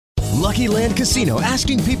Lucky Land Casino,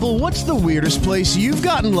 asking people, what's the weirdest place you've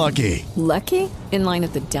gotten lucky? Lucky? In line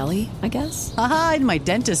at the deli, I guess? Aha, in my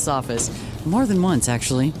dentist's office. More than once,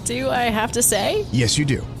 actually. Do I have to say? Yes, you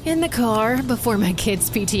do. In the car before my kids'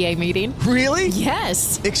 PTA meeting. Really?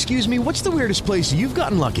 Yes. Excuse me, what's the weirdest place you've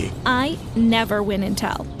gotten lucky? I never win and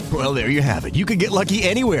tell. Well, there you have it. You can get lucky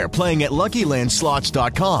anywhere, playing at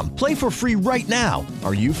LuckyLandSlots.com. Play for free right now.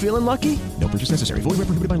 Are you feeling lucky? No purchase necessary. Void where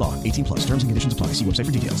prohibited by law. 18 plus. Terms and conditions apply. See website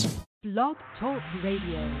for details. Blog Talk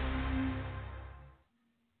Radio.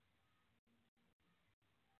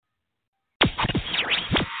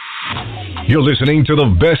 You're listening to the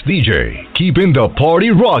best DJ, keeping the party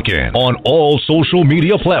rocking on all social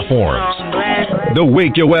media platforms. The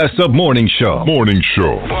Wake Your Ass Up Morning Show. Morning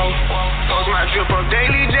Show.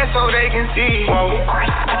 Daily just so they can see.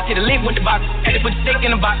 I see the link with the box, had to put the stick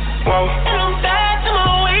in the box. And I'm back to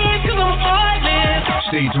my ways 'cause I'm falling.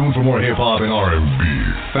 Stay tuned for more hip hop and R&B.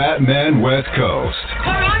 Phatman WestCoast.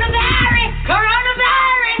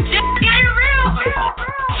 Coronavirus, just get real.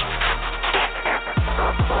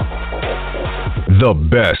 The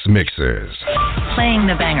best mixes. Playing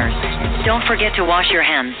the bangers. Don't forget to wash your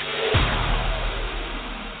hands.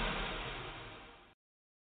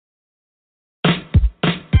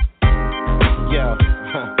 Yeah,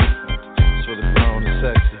 so the phone is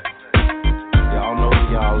sexy. Y'all know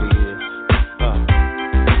who y'all is.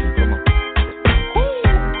 Come on.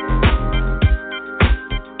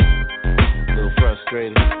 A little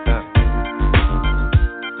frustrated. They're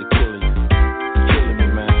killing you. Killing me,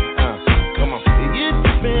 man. Come on.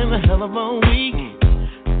 It's been a hell of a week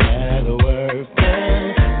at work,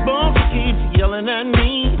 man. Boss keeps yelling at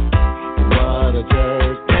me. What a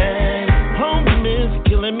jerk, man. Home is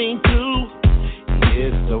killing me too.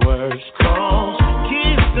 It's the worst cause.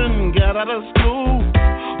 Kids done got out of school.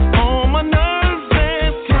 All my nerves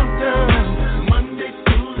and countdown. Monday,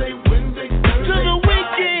 Tuesday, Wednesday, Thursday, to the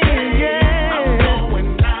weekend, yeah. I'm going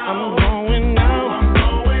out.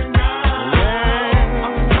 Yeah.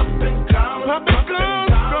 I'm popping collars.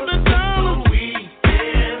 Dropping dollars. The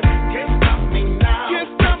weekend. Can't stop me now. Nobody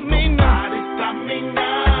stop me now.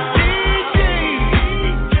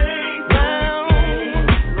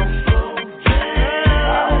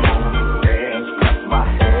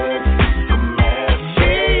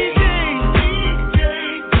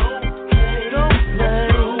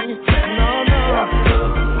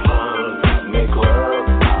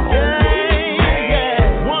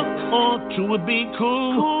 Would be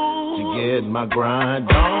cool to get my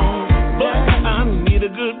grind on, but I need a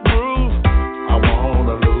good groove. I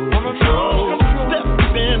wanna lose control. Step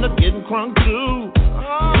in, I'm getting crunk too.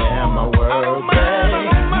 Yeah, my world day.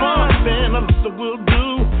 More than a list will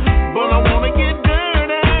do, but I wanna get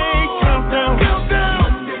dirty. Countdown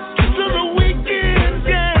to the weekend,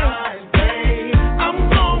 yeah. I'm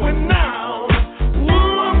going out.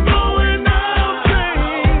 Ooh, I'm going out.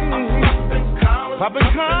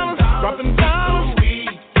 Popping collars. Dropping down,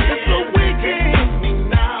 it's the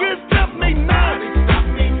weekend. Can't stop me now.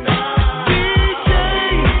 DJ,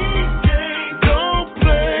 don't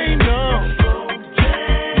play no.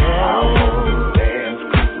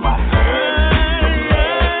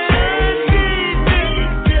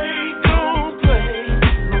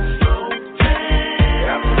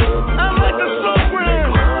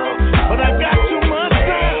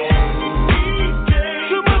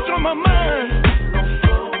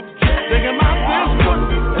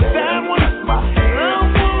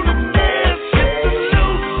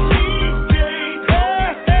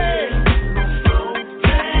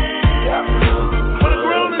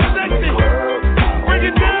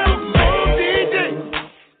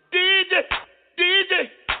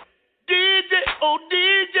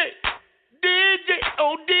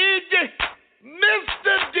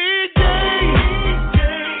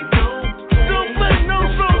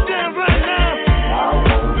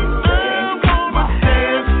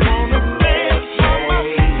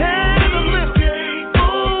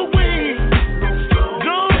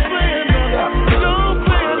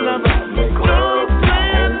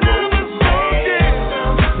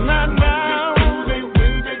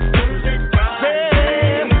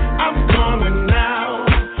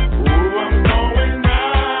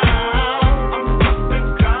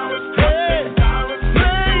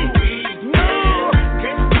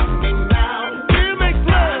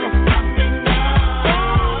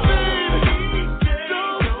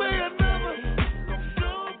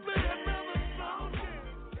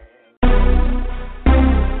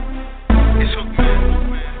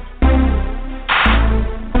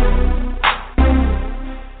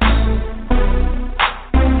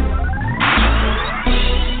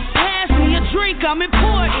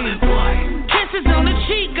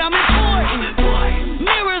 I'm important.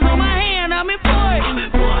 Mirrors on my hand, I'm important.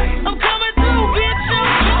 I'm coming through, bitch, I'm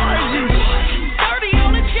gorgeous. 30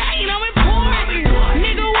 on the chain, I'm important.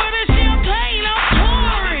 Nigga, where the champagne, I'm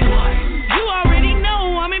pouring. You already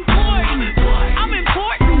know I'm important. I'm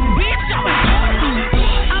important, bitch, I'm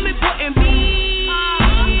important. I'm important, bitch.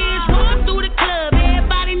 Walking through the club,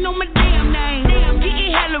 everybody know my damn name. Getting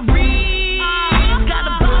hella rich. Got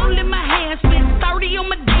a ball in my hand, spent 30 on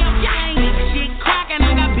my damn chain. Big shit cracking,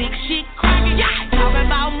 I got big shit cracking. Talking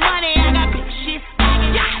about money, I got big shit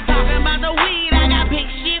stacking. Talking about the weed, I got big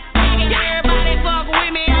shit packing. Everybody fuck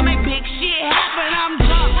with me, I make big shit happen. I'm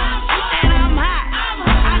drunk and I'm hot.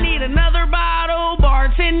 I need another bottle,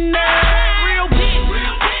 bartender. Real bitch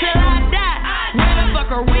till I die. Where the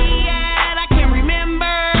fuck are we at? I can't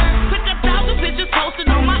remember. Took 1,000 pictures posted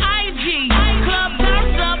on my IG. Club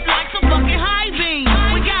turns up like some fucking high beam.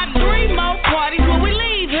 We got 3 more parties when we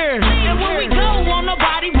leave here, and when we go, won't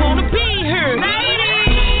nobody wanna be here.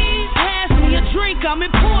 Ladies, pass me a drink, I'm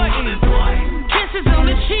important. Kisses on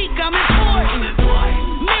the cheek, I'm important.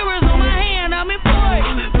 Mirrors on my hand, I'm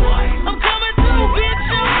important. I'm coming through, bitch,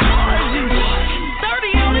 I'm gorgeous.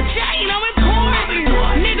 30 on the chain, I'm important.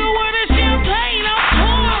 Nigga, where the champagne, I'm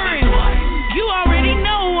pouring. You already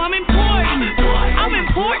know I'm important. I'm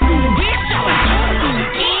important, bitch, I'm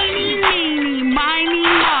important. Eeny, meeny, miny,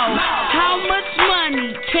 mo. How much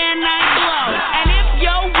money can I blow? And if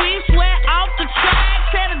your weed sweat off the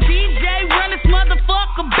track, tell the DJ run this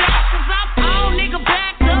motherfucker back. 'Cause I'm all nigga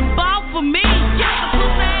backed up off of me. Yeah, the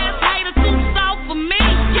pussy ass hater too soft for me.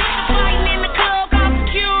 Yeah, fighting in the club, got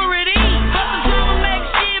security. But the drama make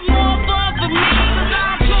shit more fun for me. 'Cause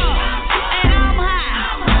I'm drunk and I'm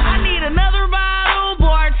high. I need another bottle,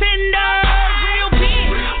 bartender. Real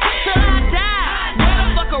bitch till I die. Where the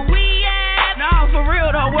fuck are we at? Nah, for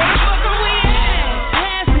real though, where the fuck are we at?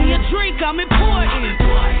 Pass me a drink, I'm important.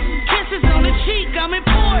 Kisses on the cheek, I'm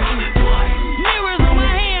important. Mirrors on my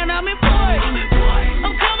hand, I'm important.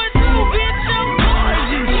 I'm coming through, bitch, I'm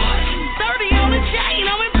gorgeous. 30 on the chain,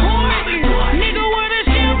 I'm important. Nigga, where the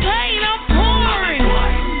champagne, I'm pouring.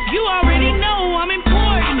 You already know I'm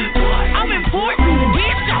important. I'm important,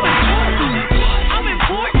 bitch, I'm important. I'm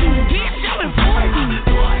important, bitch, I'm important.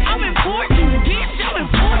 I'm important, bitch, I'm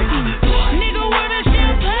important. Nigga, where the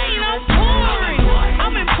champagne, I'm pouring.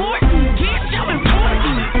 I'm important, bitch, I'm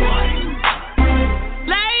important.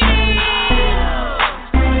 Ladies,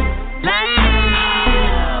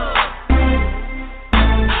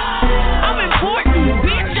 I'm important,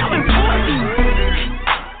 bitch, I'm important.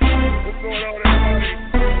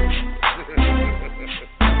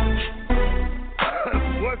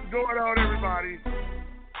 What's going on, everybody?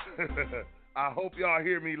 I hope y'all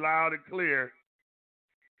hear me loud and clear.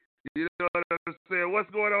 You know what I'm saying? What's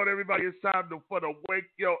going on, everybody? It's time for the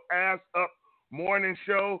Wake Your Ass Up morning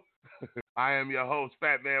show. I am your host,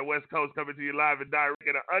 Phatman WestCoast, coming to you live and direct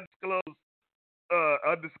in an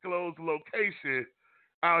undisclosed location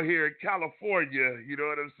out here in California. You know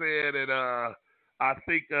what I'm saying? And I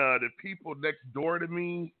think the people next door to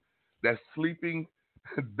me that's sleeping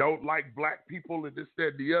don't like black people and this, that,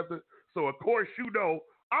 and the other. So, of course, you know,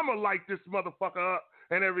 I'm going to light this motherfucker up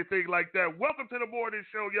and everything like that. Welcome to the morning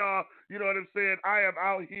show, y'all. You know what I'm saying? I am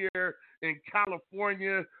out here in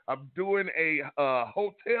California. I'm doing a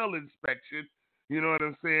hotel inspection. You know what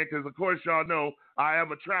I'm saying? Because, of course, y'all know I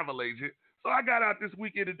am a travel agent. So I got out this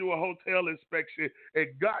weekend to do a hotel inspection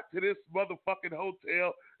and got to this motherfucking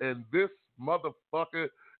hotel, and this motherfucker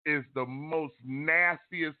is the most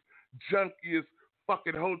nastiest, junkiest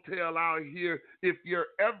fucking hotel out here. If you're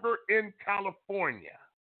ever in California,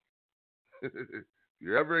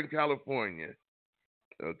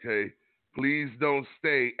 okay, please don't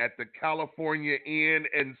stay at the California Inn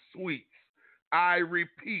and Suites. I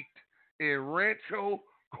repeat, in Rancho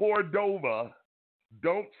Cordova,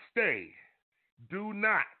 don't stay. Do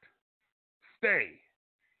not stay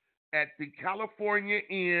at the California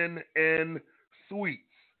Inn and Suites,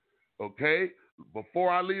 okay? Before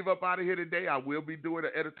I leave up out of here today, I will be doing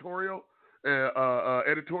an editorial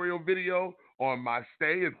video on my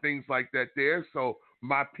stay and things like that there. So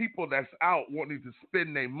my people that's out wanting to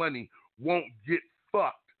spend their money won't get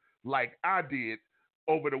fucked like I did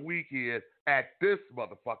over the weekend at this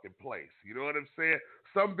motherfucking place. You know what I'm saying?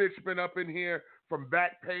 Some bitch been up in here from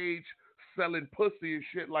Backpage selling pussy and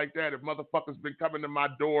shit like that. If motherfuckers been coming to my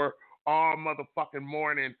door all motherfucking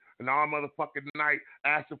morning and all motherfucking night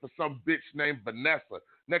asking for some bitch named Vanessa.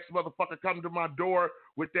 Next motherfucker come to my door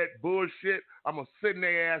with that bullshit, I'm going to send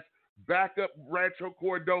their ass back up Rancho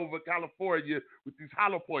Cordova, California with these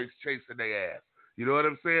hollow points chasing their ass. You know what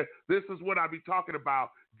I'm saying? This is what I be talking about,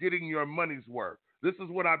 getting your money's worth. This is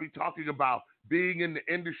what I be talking about, being in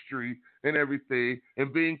the industry and everything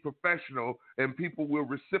and being professional, and people will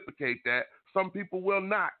reciprocate that. Some people will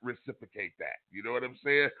not reciprocate that. You know what I'm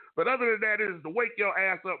saying? But other than that, it is the Wake Your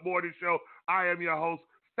Ass Up Morning Show. I am your host,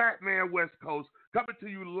 Phatman WestCoast, coming to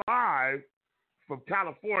you live from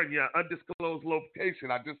California, undisclosed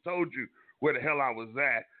location. I just told you where the hell I was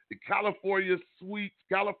at. The California Suites,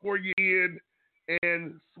 California Inn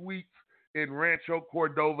and Suites in Rancho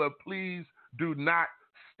Cordova. Please do not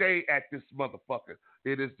stay at this motherfucker.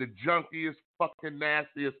 It is the junkiest, fucking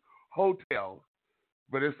nastiest hotel.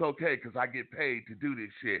 But it's okay because I get paid to do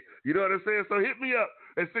this shit. You know what I'm saying? So hit me up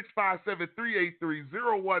at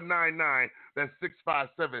 657-383-0199. That's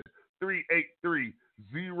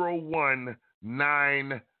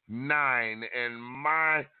 657-383-0199. And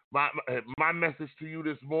my message to you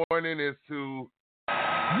this morning is to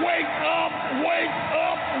wake up, wake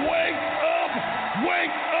up, wake up,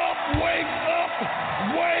 wake up, wake up,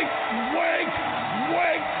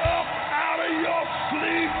 wake up out of your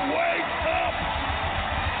sleep, wake up.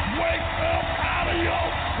 Wake up out of your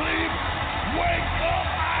sleep. Wake up.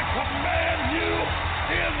 I command you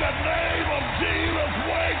in the name of Jesus.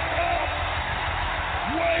 Wake up.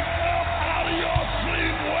 Wake up out of your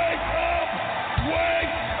sleep. Wake up.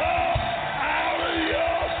 Wake up out of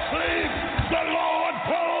your sleep. The Lord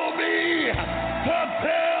told me to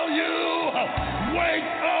tell you,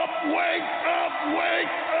 wake up, wake up,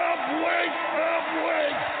 wake up, wake up,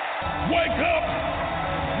 wake up,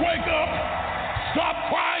 wake up. Stop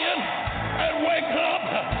crying and wake up.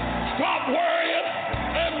 Stop worrying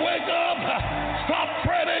and wake up. Stop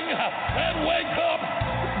fretting and wake up.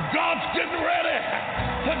 God's getting ready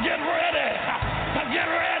to get ready, to get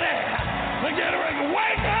ready, to get ready.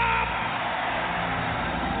 Wake up!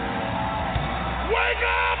 Wake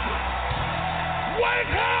up!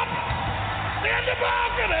 Wake up! In the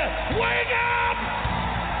balcony! Wake up!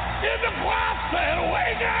 In the choir stand!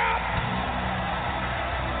 Wake up!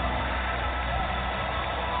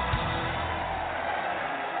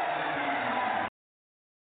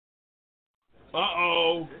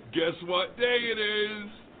 Uh-oh, guess what day it is?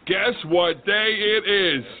 Guess what day it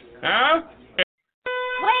is? Huh?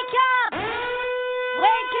 Wake up!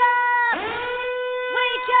 Wake up!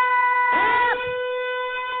 Wake up!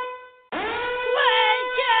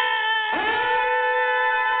 Wake up!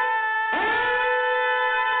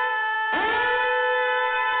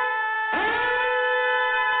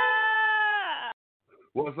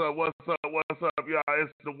 What's up, y'all?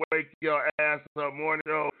 It's the Wake Your Ass Up Morning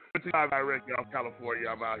Show. I reckon y'all California.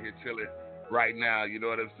 I'm out here chilling right now. You know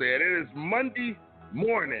what I'm saying? It is Monday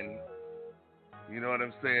morning. You know what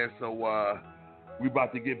I'm saying? So we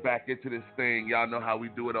about to get back into this thing. Y'all know how we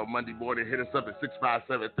do it on Monday morning. Hit us up at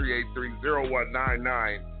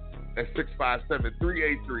 657-383-0199. That's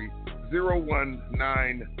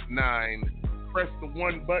 657-383-0199. Press the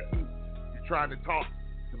one button. You're trying to talk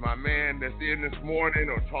to my man that's in this morning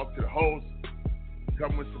or talk to the host.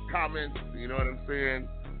 Come with some comments. You know what I'm saying?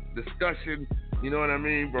 Discussion, you know what I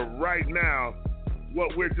mean? But right now,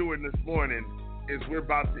 what we're doing this morning is we're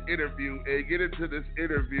about to interview and get into this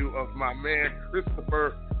interview of my man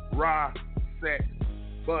Christopher RA SET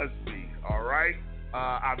Busby. All right,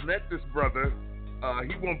 I met this brother.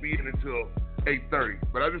 He won't be in until 8:30,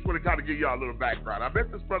 but I just want to kind of give y'all a little background. I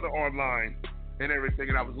met this brother online and everything,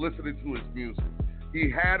 and I was listening to his music.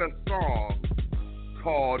 He had a song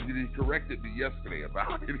called, he corrected me yesterday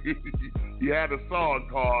about it. He had a song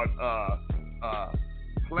called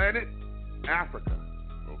Planet Africa.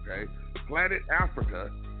 Okay, Planet Africa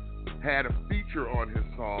had a feature on his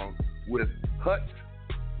song with Hutch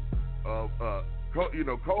of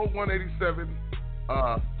Code 187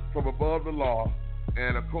 from Above the Law,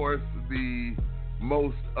 and of course the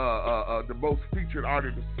most featured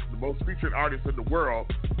artist in the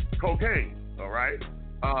world, Cocaine. All right.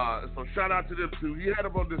 So shout out to them too. He had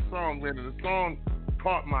him on this song, man, and the song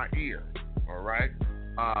caught my ear. All right.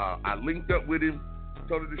 I linked up with him,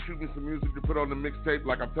 told him to shoot me some music to put on the mixtape.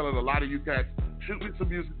 Like I'm telling a lot of you cats, shoot me some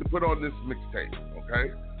music to put on this mixtape.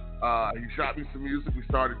 Okay. He shot me some music. We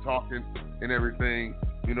started talking and everything.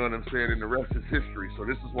 You know what I'm saying? And the rest is history. So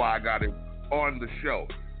this is why I got him on the show.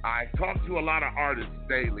 I talk to a lot of artists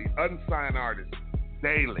daily, unsigned artists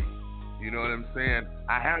daily. You know what I'm saying?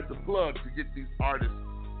 I had to plug to get these artists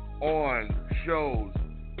on shows,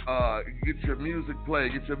 get your music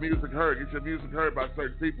played, get your music heard by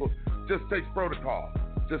certain people. Just takes protocol,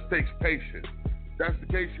 just takes patience. If that's the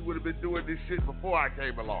case, you would have been doing this shit before I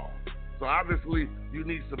came along. So obviously, you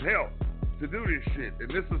need some help to do this shit.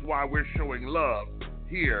 And this is why we're showing love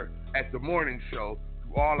here at the morning show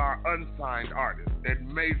to all our unsigned artists and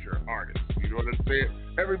major artists. You know what I'm saying?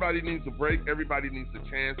 Everybody needs a break. Everybody needs a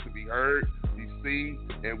chance to be heard. see,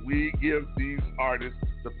 and we give these artists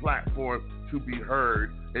the platform to be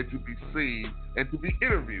heard and to be seen and to be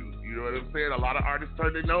interviewed. You know what I'm saying? A lot of artists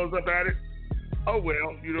turn their nose up at it. Oh,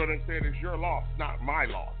 well, you know what I'm saying? It's your loss, not my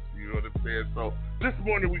loss. You know what I'm saying? So this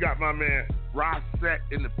morning we got my man RA SET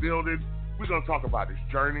in the building. We're going to talk about his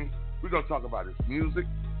journey. We're going to talk about his music.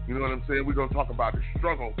 You know what I'm saying? We're going to talk about his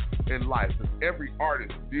struggle in life. Because every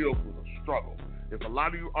artist deals with a struggle. If a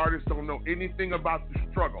lot of you artists don't know anything about the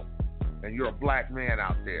struggle, and you're a black man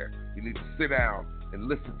out there, you need to sit down and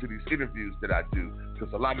listen to these interviews that I do.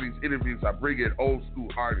 Because a lot of these interviews, I bring in old school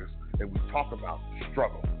artists, and we talk about the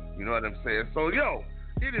struggle. You know what I'm saying? So, yo,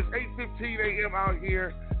 it is 8:15 a.m. out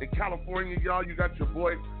here in California, y'all. You got your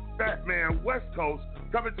boy Phatman WestCoast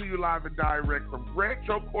coming to you live and direct from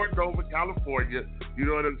Rancho Cordova, California. You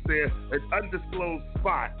know what I'm saying? An undisclosed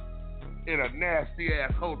spot in a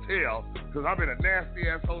nasty-ass hotel, because I'm in a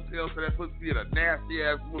nasty-ass hotel, so that puts me in a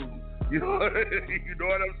nasty-ass mood. You know what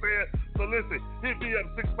I'm saying? So listen, hit me up,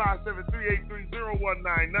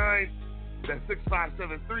 657-383-0199. That's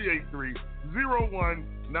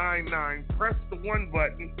 657-383-0199. Press the 1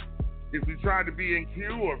 button. If you're trying to be in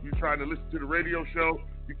queue, or if you're trying to listen to the radio show,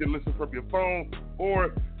 you can listen from your phone,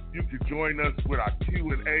 or you can join us with our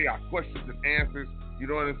Q&A, our questions and answers. You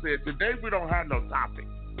know what I'm saying? Today we don't have no topic.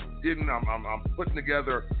 I'm putting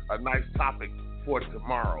together a nice topic for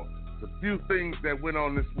tomorrow. There's a few things that went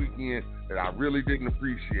on this weekend that I really didn't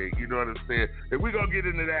appreciate. You know what I'm saying? And we're going to get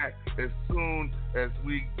into that as soon as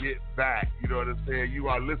we get back. You know what I'm saying? You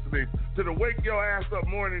are listening to the Wake Your Ass Up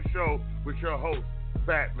Morning Show with your host,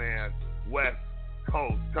 Phatman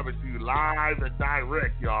WestCoast, coming to you live and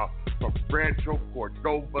direct, y'all, from Rancho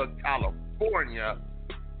Cordova, California.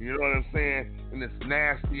 You know what I'm saying? In this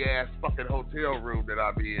nasty-ass fucking hotel room that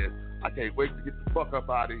I'm in. I can't wait to get the fuck up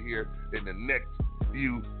out of here in the next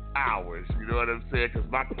few hours. You know what I'm saying? Because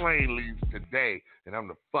my plane leaves today, and I'm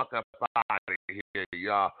the fuck up out of here,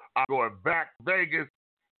 y'all. I'm going back to Vegas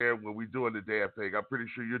when we doing the damn thing. I'm pretty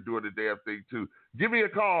sure you're doing the damn thing, too. Give me a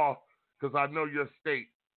call, because I know your state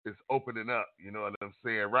is opening up. You know what I'm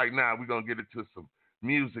saying? Right now, we're going to get into some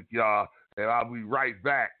music, y'all. And I'll be right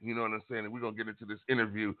back, you know what I'm saying? And we're going to get into this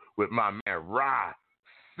interview with my man, RA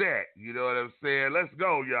SET. You know what I'm saying? Let's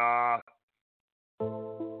go, y'all.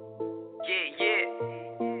 Yeah.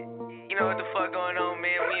 You know what the fuck going on,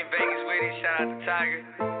 man? We in Vegas with it. Shout out to Tiger.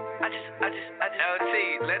 I just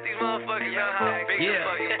LT, let these motherfuckers know how big the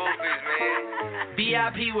fucking booth is, man.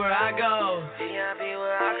 VIP where I go.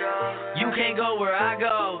 You can't go where I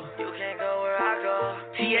go.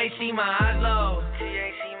 THC my eyes low.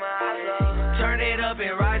 Turn it up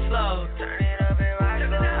and ride slow.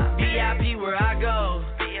 VIP where I go.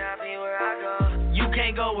 You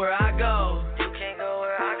can't go where I go.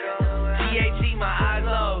 THC my eyes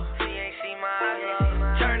low.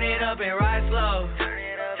 Turn it up and ride slow.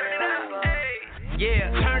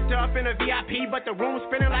 Yeah, turned up in a VIP, but the room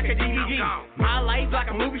spinning like a DVD. My life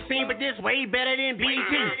like a movie scene, but this way better than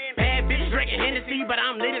BT. Bad bitch drinking Hennessy, but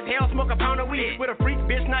I'm lit as hell, smoke a pound of weed. With a freak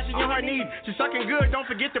bitch, now she on her knees. She sucking good, don't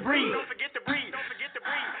forget to breathe.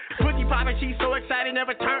 Pussy poppin', she's so excited,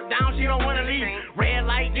 never turned down, she don't wanna leave. Red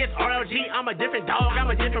light, this RLG, I'm a different dog,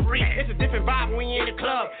 I'm a different breed. It's a different vibe when you in the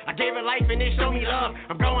club. I gave her life and it showed me love.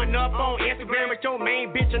 I'm blowing up on Instagram with your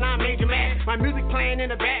main bitch and I made you mad. My music playing in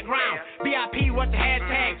the background. VIP, what's the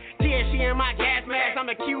hashtag? TSC in my gas mask, I'm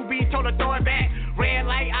the QB, told her throw it back. Red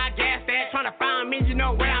light, I gas that, tryna find me, you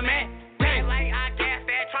know where I'm at. Red light, I gas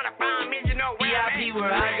that, tryna find me, you know where I'm at. VIP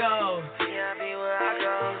where I go.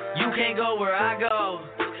 You can't go where I go.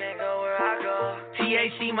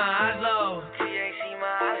 THC my eyes low.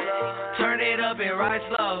 Turn it up and ride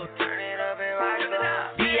slow.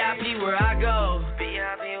 VIP where I go.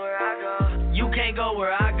 You can't go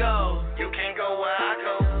where I go.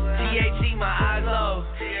 THC my eyes low.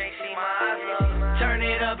 Turn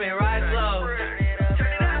it up and ride slow.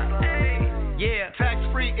 Yeah, tax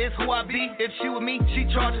free is who I be. If she with me, she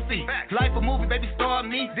charge a fee. Life a movie, baby, star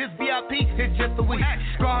me. This VIP is just a week.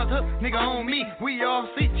 Scars up, nigga on me. We all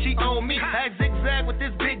see, she on me. I zigzag with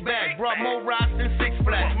this big bag. Brought more rocks than Six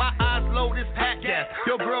Flags. My eyes low, this pack gas.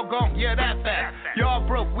 Your girl gone, yeah, that fast. Y'all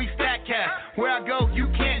broke, we stack cash. Where I go, you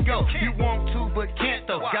can't go. You want to, but can't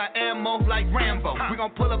though. Got ammo like Rambo. We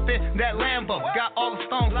gon' pull up in that Lambo. Got all the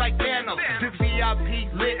stones like Thanos. This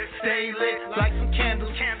VIP lit, stay lit like some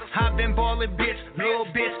candles. I been ballin', bitch, little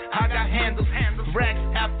bitch. I got handles. Racks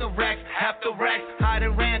after racks after racks. I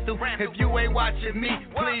done ran through. If you ain't watching me,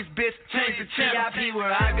 please, bitch, change the channel. VIP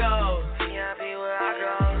where I go.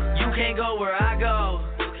 You can't go where I go.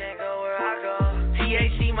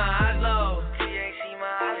 THC my eyes low.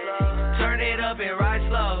 Turn it up and ride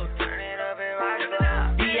slow.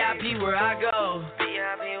 VIP where I go.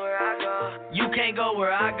 can't go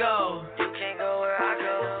where I go.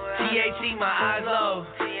 THC, my eyes low.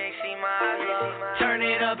 Turn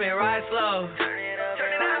it up and ride slow.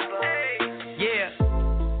 Yeah.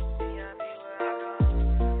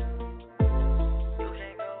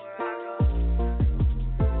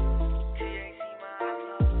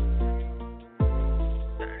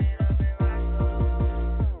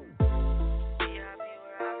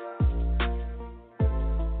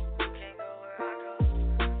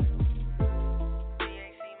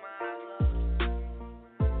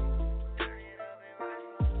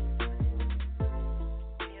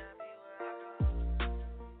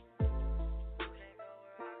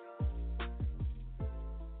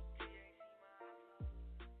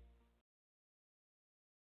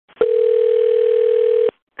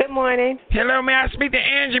 Good morning. Hello, may I speak to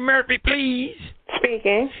Angie Murphy, please?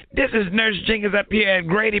 Speaking. This is Nurse Jenkins up here at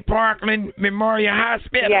Grady Parkland Memorial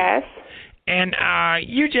Hospital. Yes. And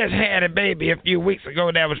you just had a baby a few weeks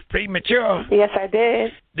ago that was premature. Yes, I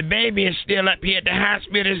did. The baby is still up here at the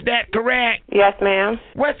hospital. Is that correct? Yes, ma'am.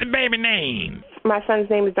 What's the baby name? My son's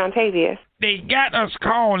name is Dontavius. They got us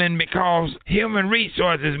calling because Human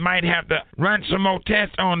Resources might have to run some more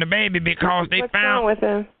tests on the baby because they What's found... What's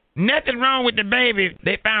wrong with him? Nothing wrong with the baby.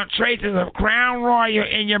 They found traces of Crown Royal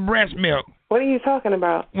in your breast milk. What are you talking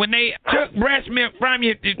about? When they took breast milk from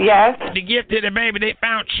you to give to the baby, they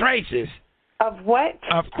found traces. Of what?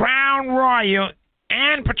 Of Crown Royal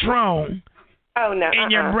and Patron. Oh, no.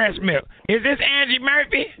 In your breast milk. Is this Angie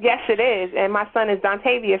Murphy? Yes, it is. And my son is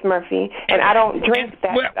Dontavius Murphy. And I don't drink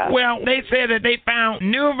that stuff. Well, they said that they found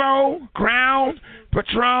Nouveau, Crown,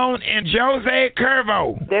 Patron, and Jose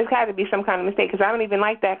Curvo. There's got to be some kind of mistake because I don't even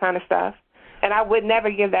like that kind of stuff. And I would never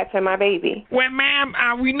give that to my baby. Well, ma'am,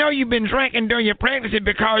 we know you've been drinking during your pregnancy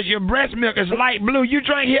because your breast milk is light blue. You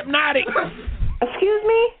drink Hypnotic. Excuse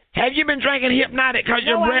me? Have you been drinking Hypnotic because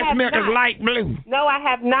your breast milk is light blue? No, I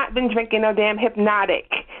have not been drinking no damn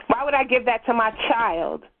Hypnotic. Why would I give that to my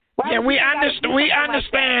child? Yeah, we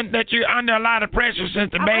understand that you're under a lot of pressure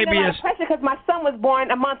since the baby under a lot is... of pressure because my son was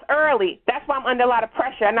born a month early. That's why I'm under a lot of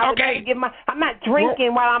pressure. And I would never give I'm not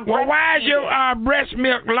drinking while I'm breastfeeding. Well, why is your breast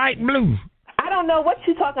milk light blue? I don't know what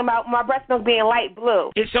you're talking about, my breast milk being light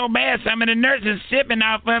blue. It's so bad some of the nurses sipping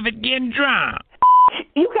off of it getting drunk.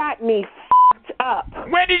 You got me up.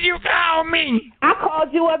 What did you call me? I called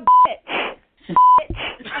you a bitch.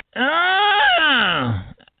 Oh,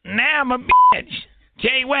 now I'm a bitch.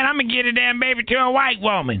 Tell you what, I'm going to get a damn baby to a white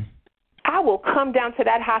woman. I will come down to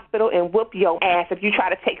that hospital and whoop your ass if you try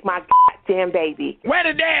to take my goddamn baby. Where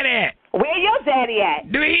the daddy at? Where your daddy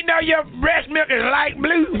at? Do he know your breast milk is light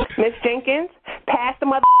blue? Miss Jenkins, pass the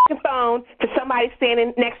motherfucking phone to somebody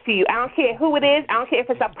standing next to you. I don't care who it is. I don't care if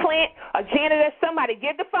it's a plant, a janitor, somebody.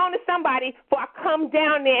 Give the phone to somebody before I come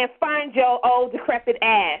down there and find your old decrepit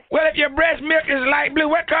ass. Well, if your breast milk is light blue,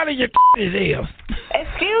 what color your is?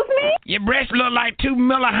 Excuse me? Your breasts look like 2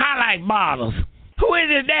 Miller Highlight bottles. Who is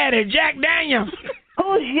his daddy? Jack Daniels?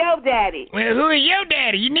 Who's your daddy? Well, who is your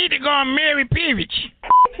daddy? You need to go on Mary Peerage.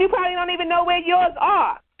 You probably don't even know where yours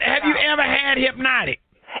are. Have you ever had Hypnotic?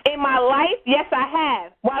 In my life, yes, I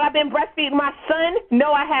have. While I've been breastfeeding my son,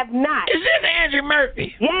 no, I have not. Is this Angie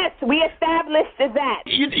Murphy? Yes, we established that.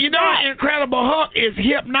 You know, Incredible Hulk is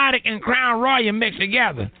Hypnotic and Crown Royal mixed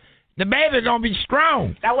together. The baby's going to be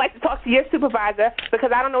strong. I would like to talk to your supervisor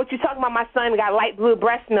because I don't know what you're talking about. My son got light blue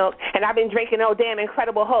breast milk, and I've been drinking no damn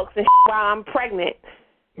Incredible Hulks and while I'm pregnant.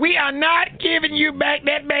 We are not giving you back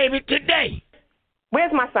that baby today.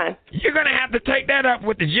 Where's my son? You're going to have to take that up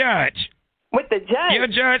with the judge. With the judge? Your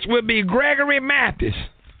judge will be Gregory Mathis.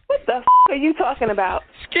 What the are you talking about?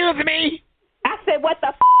 Excuse me? I said, what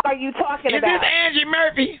the are you talking about? Is this Angie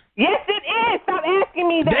Murphy? Yes, it is. Stop asking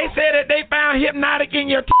me that. They said that they found Hypnotic in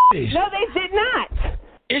your titties. No, they did not.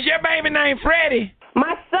 Is your baby named Freddie?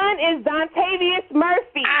 My son is Dontavius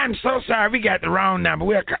Murphy. I'm so sorry. We got the wrong number.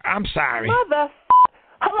 I'm sorry.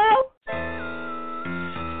 Hello?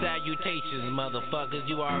 Salutations, motherfuckers.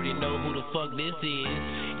 You already know who the fuck this is.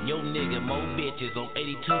 Yo nigga, more bitches on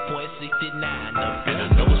 82.69. I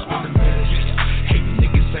know it's been a minute. Hey,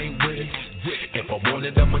 niggas ain't with it. If I want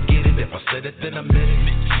it, I'ma get it. If I said it, then I meant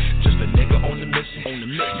it. Just a nigga on the mission.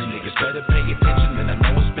 You niggas better pay attention, man. I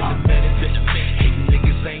know it's been a minute. Hey,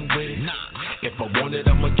 niggas ain't with it. If I want it,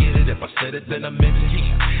 I'ma get it. If I said it, then I meant it.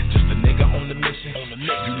 Just a nigga on the mission.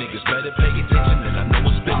 You niggas better pay attention, and I know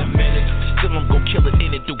it's been a minute. Still I'm gon' kill it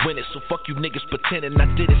in and through win it. So fuck you niggas pretending I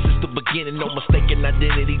did it since the beginning. No mistaken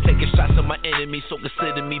identity, taking shots at my enemies. So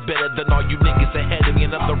consider me better than all you niggas ahead of me.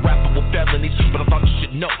 Another rapper with felonies, but I thought you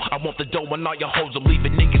should know I want the dough and all your hoes are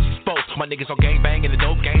leaving niggas exposed. My niggas on gang bang and the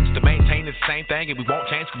dope games to maintain the same thing, and we won't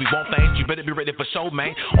change 'cause we want things. You better be ready for show,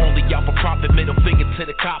 man. Only out for profit, middle finger to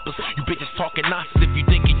the coppers. You bitches talking nonsense if you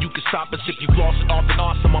thinking you can stop us. If you lost it off and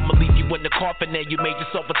awesome, I'ma leave you in the coffin. There you made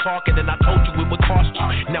yourself a target, and I told you it would cost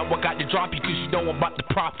you. Now I got to drop you 'cause you know I'm about to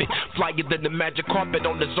profit. Flyer than the magic carpet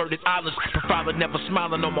on deserted islands. Profiler never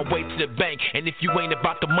smiling on my way to the bank. And if you ain't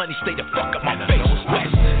about the money, stay the fuck up my face.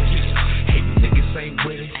 Hating niggas ain't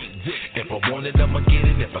with it. If I want it, I'ma get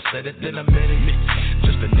it. If I said it, then I meant it.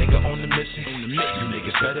 Just a nigga on the mission. You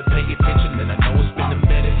niggas better pay attention, and I know it's been a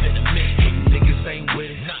minute. Hating niggas ain't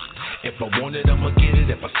with it. If I want it, I'ma get it.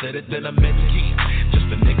 If I said it, then I meant it. Just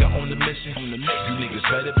a nigga on the mission. You niggas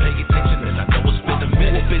better pay attention, and I know it's been a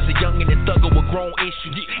minute. Wolf is a youngin' and thugger with grown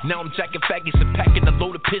issues. Now I'm jacking faggots and packing a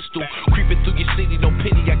loaded pistol. Creeping through your city, no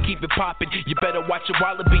pity, I keep it poppin'. You better watch your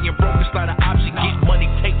wallet, being broke is not an option. Get money,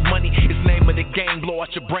 take money, it's name of the game. Blow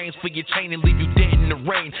out your brains for your chain and leave you dead in the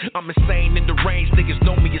rain. I'm insane in the range, niggas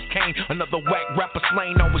know me as Kane. Another whack rapper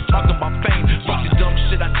slain, always talking about fame. Fuck the dumb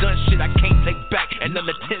shit, I done shit I can't take back.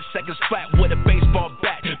 Another 10 seconds flat with a baseball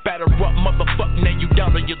bat. Batter up, motherfucker, now you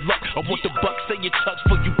down on your luck. I want the buck, say your touch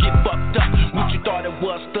before you get fucked up. What you thought it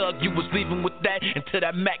was, thug, you was leaving with that. Until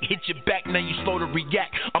that Mac hit your back, now you slow to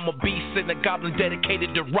react. I'm a beast and a goblin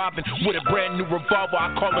dedicated to robbing. With a brand new revolver,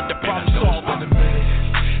 I call it the problem solver.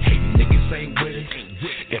 Hating niggas ain't with it.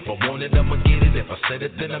 If I want it, I'ma get it. If I said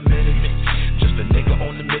it, then I meant it. Just a nigga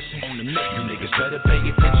on the mission. You niggas better pay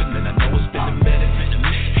attention, and I know it's been a minute.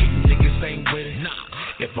 Hating niggas ain't with it.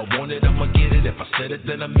 If I want it, I'ma get it. If I said it,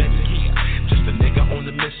 then I meant it. Just a nigga on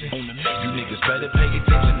the mission. You niggas better pay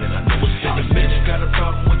attention, and I know it's been a minute. Got a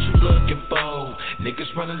problem, what you looking for?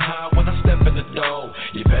 Niggas running high when I step in the door.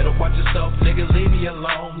 You better watch yourself, nigga, leave me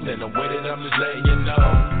alone. Then I'm with it, I'm just letting you know.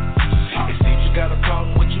 It seems you got a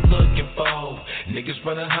problem, what you looking for? Niggas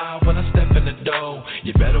running high when I step in the door.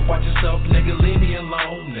 You better watch yourself, nigga, leave me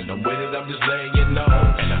alone. Then I'm with it, I'm just letting you know.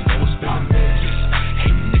 And I know it's been a minute.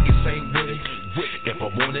 Hating niggas ain't with it. If I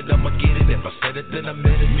want it, I'ma get it. If I said it, then I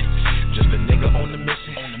meant it. Just a nigga on the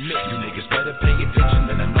mission. You niggas better pay attention,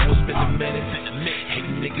 and I know it's been a minute.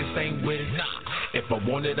 Hating niggas ain't with it. If I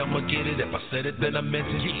want it, I'ma get it. If I said it, then I meant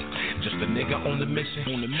it. Just a nigga on the mission.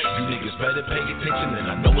 You niggas better pay attention,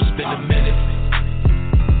 and I know it's been a minute.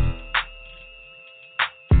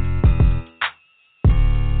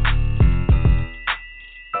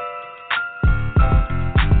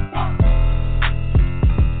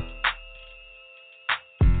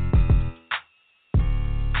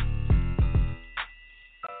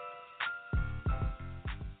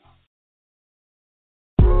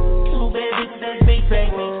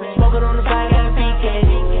 Smoking on the fire, got PK.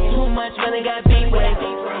 Too much money, got big way.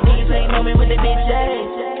 Niggas ain't know me with the bitch ass.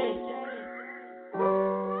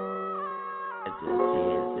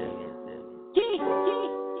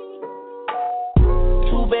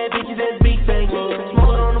 Two bad bitches, that's big thing.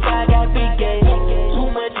 Smoking on the fire, got PK. Too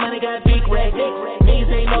much money, got big way.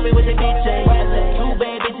 Niggas ain't know me with the bitch ass. Two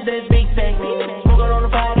bad bitches, that's big thing. Smoking on the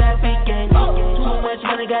fire, got PK. Too much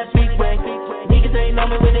money, got big way. Niggas ain't know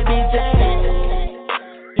me with the bitch ass.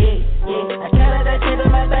 I can't let that shit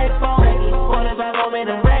on my backbone. 45 on me,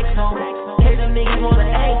 the racks on. Case them niggas wanna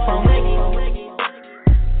act on.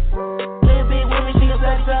 Little bit with me, she gon'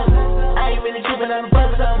 suck something. I ain't really trippin', I'm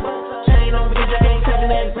fuck something. Chain on because I ain't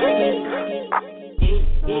touching that bracket.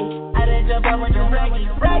 I done jump out with the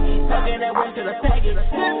racket. Talking that work to the package.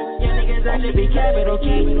 Your niggas I should be capital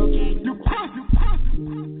key.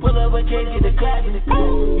 Pull up a case, get the clapping. You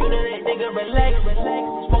know that nigga relax.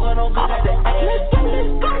 Smoking on good at the ass.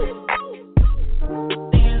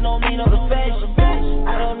 Niggas know me, know the fashion.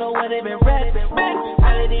 I don't know where they been rapping.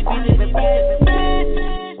 I let these bitches in the bed.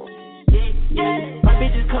 My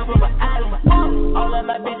bitches come from an island. All of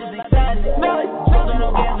my bitches excited. Smoking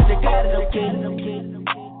on gas, but you got it, okay?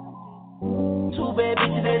 Two bad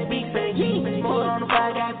bitches, that's big fake. Smoking on the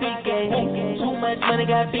fire, got big game. Too much money,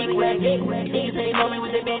 got big rack. Niggas ain't know me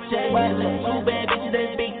with the bitch ass. Two bad bitches,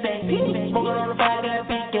 that's big fake. Smoking on the fire, got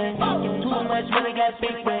big game. Too much money, got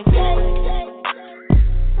big rack.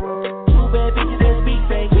 Two bad bitches, that's big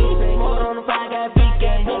fake. Smoking on the fire, got big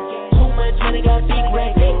game. Too much money, got big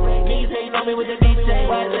rack. Niggas ain't know me with the bitch ass.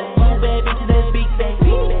 Two bad bitches, that's big fake.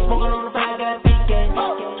 Smoking on the fire, got big game.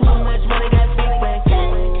 Too much money, got big rack.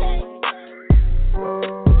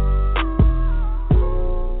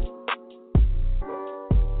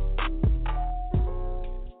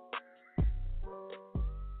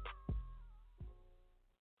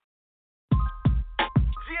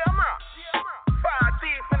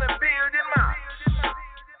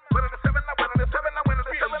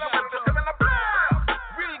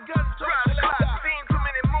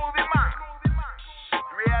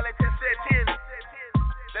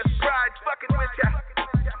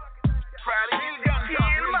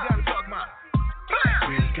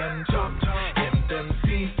 gun talk, him done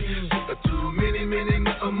seen too many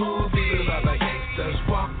movies. Baba gangsters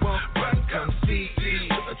walk, run, come see.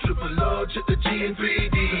 Triple O to the G and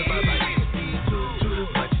 3D. Baba too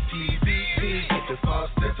much TV. It's a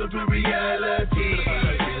false sense of reality.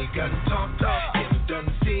 Real gun talk, him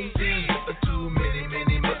done seen too many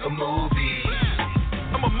movies.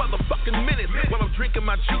 I'm a motherfucking menace while I'm drinking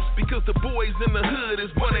my juice because the boys in the hood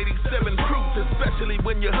is 187 proof. Especially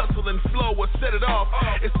when you hustle and flow or set it off.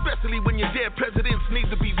 Especially when your dead presidents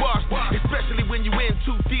need to be washed. Especially when you in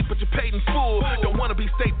too deep but you're paid in full. Don't wanna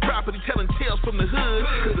be state property telling tales from the hood.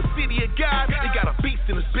 Cause the city of God, it got a beast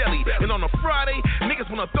in his belly. And on a Friday,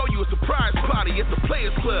 niggas wanna throw you a surprise party at the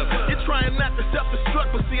Players Club. You're trying not to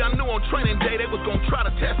self-destruct, but see I knew on training day they was gonna try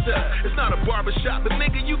to test us. It's not a barbershop, but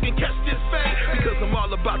nigga you can catch this fade. Because I'm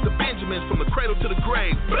all about the Benjamins from the cradle to the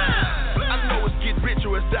grave. Blah! I know it's get rich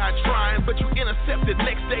or it's die trying, but you intercepted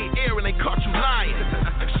next day air and they caught you lying.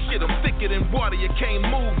 Shit, I'm thicker than water, you can't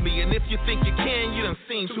move me. And if you think you can, you done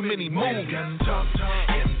seen too many movies. Gun talk,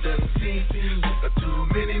 him done seen too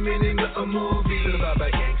many movies.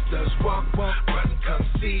 Baba gangsters walk, run, come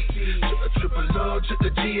see. Triple O to the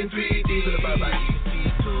G and 3D. Baba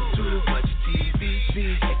too much TV.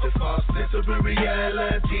 It's a false sense of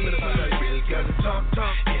reality. Real gun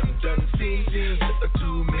talk, him done seen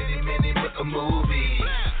too many movies.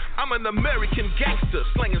 I'm an American gangster,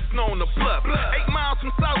 slinging snow in the bluff. 8 miles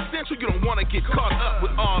from South Central, you don't wanna get caught up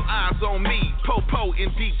with all eyes on me. Po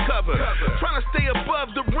in deep cover. Trying to stay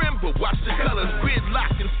above the rim, but watch the colors.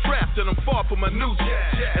 Gridlocked and strapped, and I'm far from a new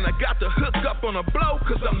jack. And I got the hook up on a blow,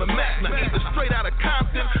 cause I'm the Mac. Now either straight out of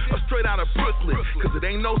Compton or straight out of Brooklyn. Cause it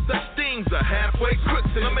ain't no such things as halfway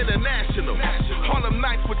crooks, and I'm international. Harlem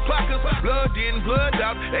Nights with clockers, blood in, blood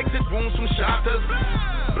out, exit wounds from shotters.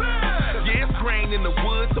 Yeah, it's grain in the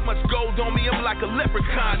woods, so much gold on me, I'm like a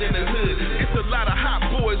leprechaun in the hood. It's a lot of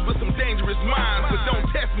hot boys with some dangerous minds, but don't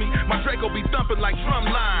test me, my Draco be thumping like drum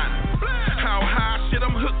line. How high? Shit,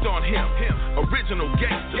 I'm hooked on him. Original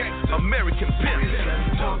gangster, American pimp.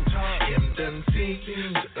 Him done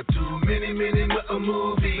seen too many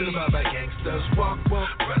movies. Baba gangsters walk,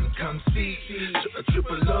 run, come see.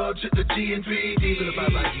 Triple O to the G and 3D.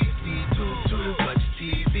 Baba too much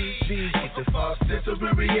TV. It's a false sense of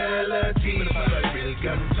reality. Real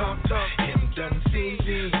gun talk, him done seen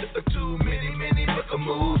too many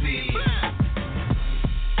movies.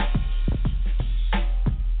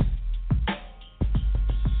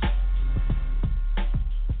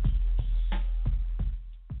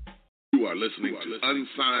 You are listening to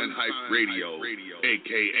Unsigned Hype Radio,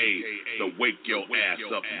 a.k.a. the Wake Your Ass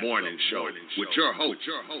Up Morning Show, with your host,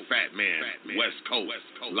 Phatman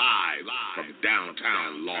WestCoast, live from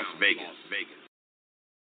downtown Las Vegas.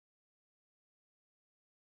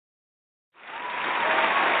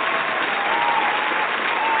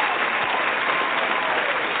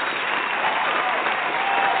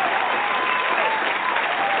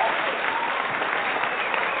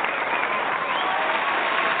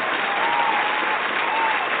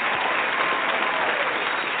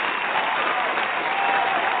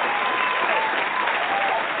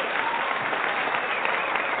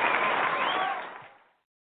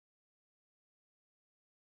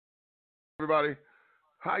 Everybody,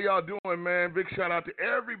 how y'all doing, man? Big shout out to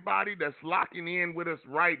everybody that's locking in with us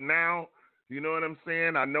right now. You know what I'm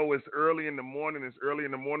saying? I know it's early in the morning. It's early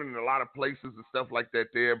in the morning in a lot of places and stuff like that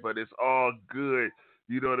there, but it's all good.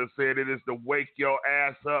 You know what I'm saying? It is the Wake Your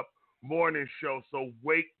Ass Up morning show. So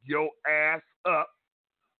wake your ass up.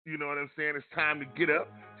 You know what I'm saying? It's time to get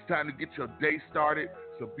up. It's time to get your day started.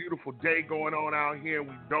 It's a beautiful day going on out here.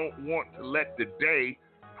 We don't want to let the day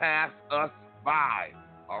pass us by.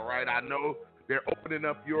 All right, I know they're opening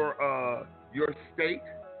up your state,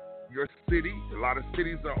 your city. A lot of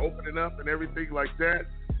cities are opening up and everything like that.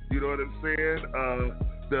 You know what I'm saying?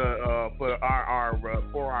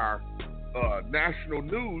 For our national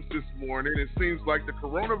news this morning, it seems like the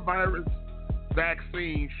coronavirus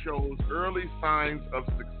vaccine shows early signs of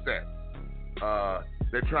success.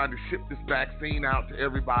 They're trying to ship this vaccine out to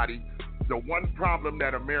everybody. The one problem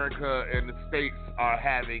that America and the states are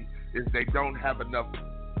having is they don't have enough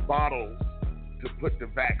bottles to put the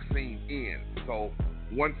vaccine in. So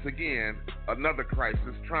once again, another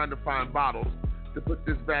crisis, trying to find bottles to put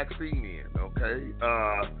this vaccine in. Okay,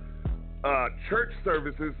 church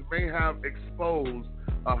services may have exposed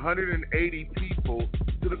 180 people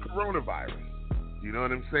to the coronavirus. You know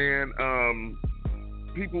what I'm saying?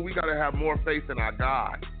 People, we got to have more faith in our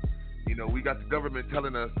God. You know, we got the government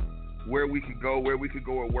telling us where we can go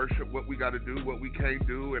and worship, what we got to do, what we can't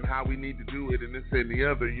do, and how we need to do it, and this and the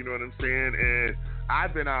other, you know what I'm saying? And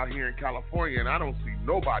I've been out here in California, and I don't see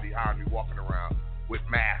nobody hardly walking around with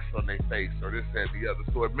masks on their face or this, that, and the other.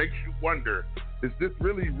 So it makes you wonder, is this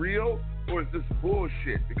really real or is this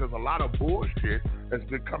bullshit? Because a lot of bullshit has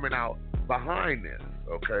been coming out behind this,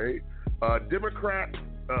 okay? Democrats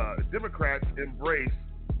embrace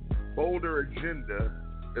bolder agenda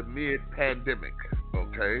amid pandemic,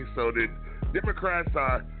 okay? So the Democrats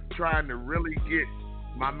are trying to really get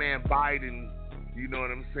my man Biden, you know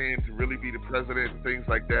what I'm saying, to really be the president and things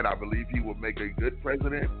like that. I believe he will make a good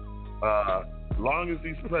president. Long as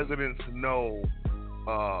these presidents know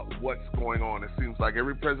what's going on. It seems like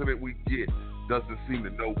every president we get doesn't seem to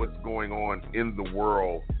know what's going on in the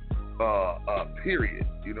world, period.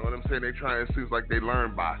 You know what I'm saying? It seems like they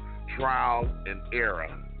learn by trial and error.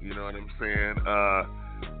 You know what I'm saying?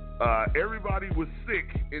 Everybody was sick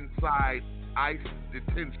inside ICE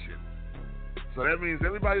detention. So that means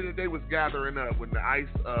everybody that they was gathering up when the ICE,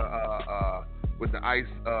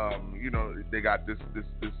 you know, they got this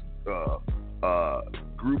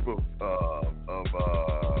group of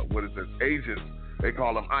what is this, agents. They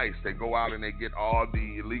call them ICE. They go out and they get all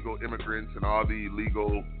the illegal immigrants and all the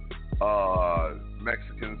illegal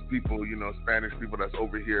Mexicans, people, you know, Spanish people that's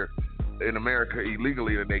over here in America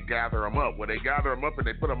illegally, and they gather them up. Well, they gather them up and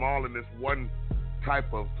they put them all in this one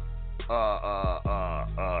type of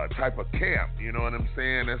camp. You know what I'm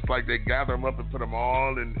saying? It's like they gather them up and put them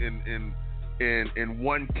all in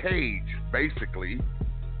one cage, basically.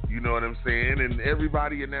 You know what I'm saying? And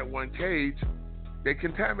everybody in that one cage, they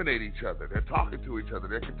contaminate each other. They're talking to each other.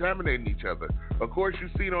 They're contaminating each other. Of course, you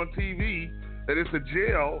see it on TV that it's a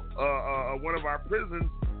jail, one of our prisons.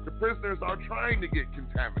 The prisoners are trying to get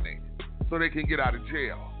contaminated so they can get out of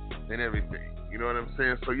jail and everything. You know what I'm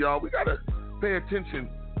saying? So, y'all, we got to pay attention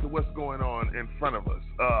to what's going on in front of us.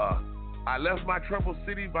 I left my troubled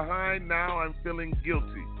city behind. Now I'm feeling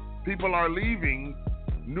guilty. People are leaving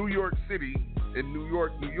New York City in New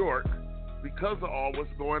York, because of all what's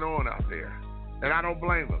going on out there. And I don't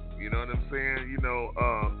blame them. You know what I'm saying? You know,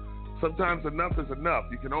 sometimes enough is enough.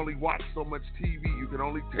 You can only watch so much TV. You can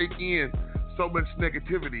only take in so much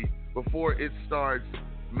negativity before it starts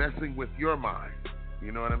messing with your mind.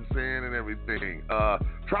 You know what I'm saying? And everything.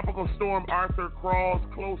 Tropical storm Arthur crawls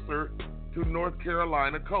closer to North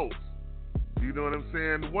Carolina coast. You know what I'm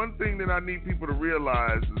saying? One thing that I need people to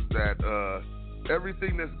realize is that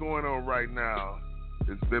everything that's going on right now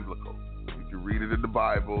is biblical. You can read it in the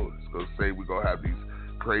Bible. It's going to say we're going to have these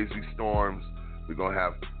crazy storms. We're going to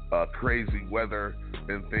have crazy weather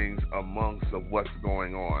and things amongst of what's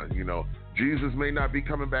going on. You know, Jesus may not be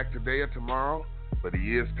coming back today or tomorrow, but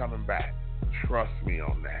he is coming back. Trust me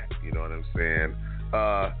on that. You know what I'm saying?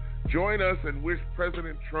 Join us and wish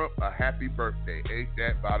President Trump a happy birthday. Ain't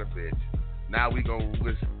that about a bitch? Now we going to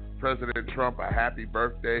wish President Trump a happy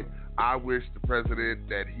birthday. I wish the president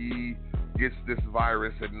that he gets this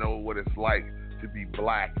virus and know what it's like to be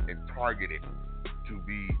black and targeted, to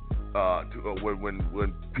be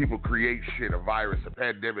when people create shit, a virus, a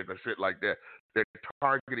pandemic, or shit like that, they're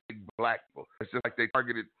targeting black people. It's just like they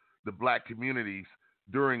targeted the black communities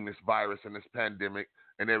during this virus and this pandemic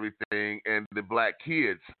and everything, and the black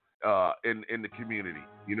kids in the community.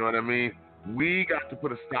 You know what I mean? We got to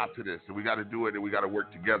put a stop to this, and we got to do it, and we got to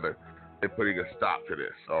work together in putting a stop to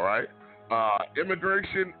this. All right?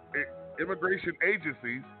 Immigration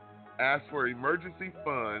agencies ask for emergency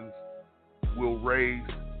funds will raise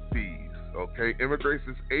fees. Okay?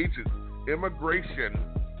 Immigration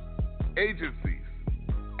agencies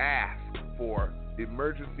ask for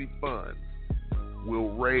emergency funds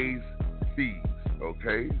will raise fees.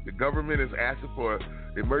 Okay? The government is asking for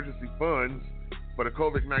emergency funds for the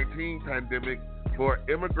COVID-19 pandemic for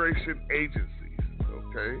immigration agencies.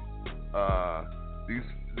 Okay?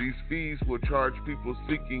 These fees will charge people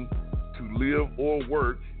seeking to live or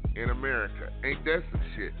work in America. Ain't that some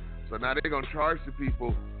shit? So now they're going to charge the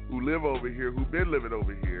people who live over here, who've been living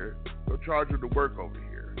over here, they'll charge them to work over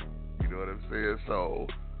here. You know what I'm saying? So,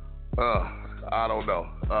 I don't know.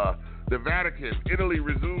 The Vatican, Italy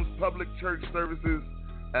resumes public church services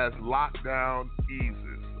as lockdown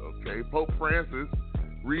eases. Okay, Pope Francis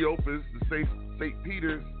reopens the St.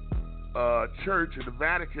 Peter's Church in the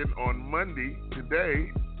Vatican on Monday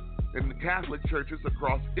today, and the Catholic churches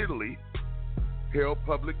across Italy held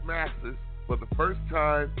public masses for the first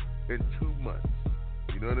time in 2 months.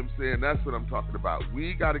 You know what I'm saying? That's what I'm talking about.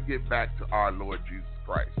 We got to get back to our Lord Jesus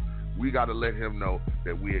Christ. We got to let him know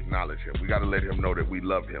that we acknowledge him. We got to let him know that we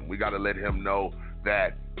love him. We got to let him know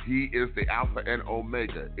that he is the Alpha and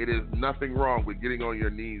Omega. It is nothing wrong with getting on your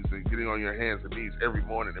knees and getting on your hands and knees every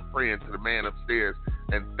morning and praying to the man upstairs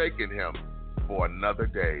and thanking him for another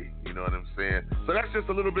day. You know what I'm saying? So that's just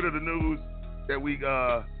a little bit of the news that we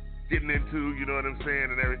getting into, you know what I'm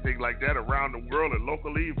saying, and everything like that around the world and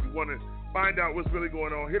locally. If you want to find out what's really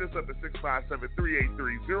going on, hit us up at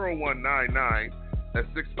 657-383-0199. That's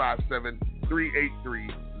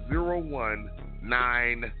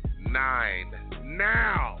 657-383-0199.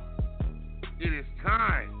 Now, it is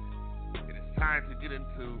time to get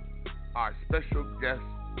into our special guest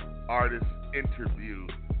artist interview.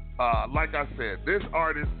 Like I said, this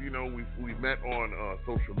artist, you know, we met on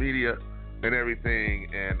social media and everything,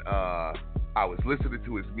 and I was listening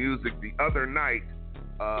to his music the other night.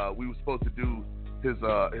 We were supposed to do his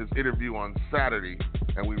interview on Saturday,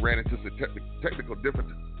 and we ran into some technical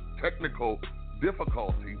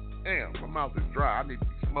difficulty. Damn, my mouth is dry. I need to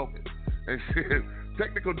be smoking. And shit,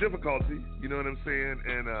 technical difficulty, you know what I'm saying?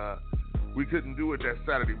 And we couldn't do it that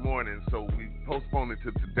Saturday morning, so we postponed it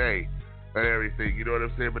to today and everything, you know what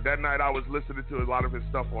I'm saying? But that night I was listening to a lot of his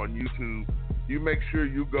stuff on YouTube. You make sure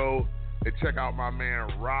you go and check out my man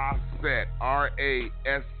RA SET, R-A-S-E-T,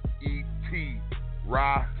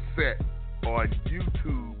 RA SET on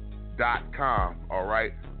YouTube.com, all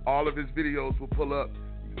right? All of his videos will pull up.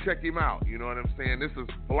 Check him out, you know what I'm saying? This is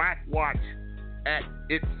Black Watch at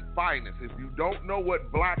its finest. If you don't know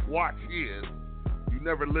what Black Watch is, you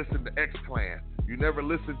never listened to X-Clan. You never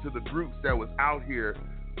listened to the groups that was out here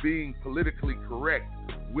being politically correct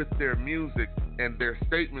with their music and their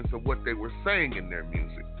statements of what they were saying in their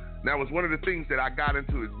music. That was one of the things that I got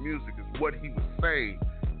into his music, is what he was saying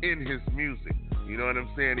in his music. You know what I'm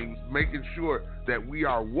saying? He was making sure that we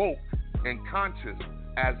are woke and conscious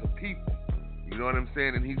as a people. You know what I'm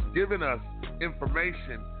saying? And he's giving us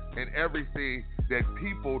information and everything that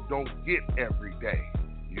people don't get every day.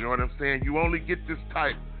 You know what I'm saying? You only get this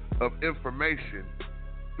type of information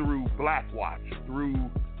through Black Watch, through,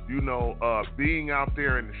 you know, being out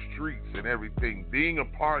there in the streets and everything, being a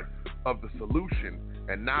part of the solution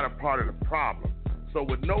and not a part of the problem. So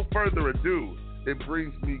with no further ado, it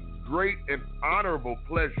brings me great and honorable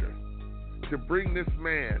pleasure to bring this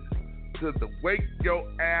man to the Wake Your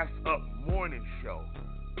Ass Up morning show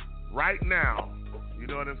right now. You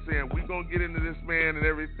know what I'm saying? We're going to get into this man and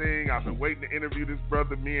everything. I've been waiting to interview this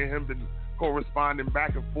brother. Me and him been corresponding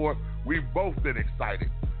back and forth. We've both been excited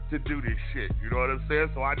to do this shit. You know what I'm saying?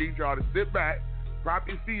 So I need y'all to sit back, prop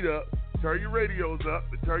your feet up, turn your radios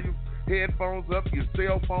up, and turn your headphones up, your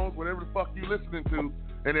cell phones, whatever the fuck you listening to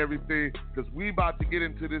and everything, because we about to get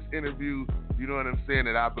into this interview, you know what I'm saying,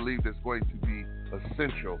 that I believe that's going to be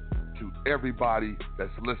essential to everybody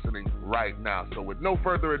that's listening right now. So with no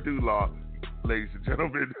further ado, ladies and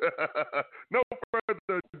gentlemen, no further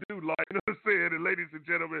ado, you know what I'm saying, and ladies and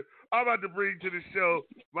gentlemen, I'm about to bring to the show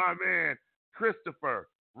my man, Christopher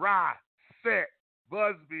RA SET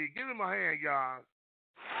Busby. Give him a hand, y'all.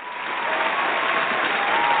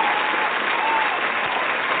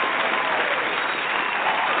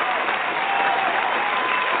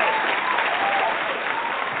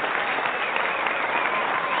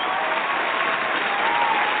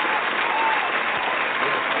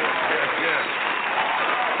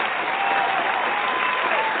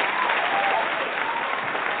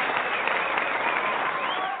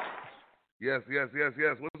 Yes.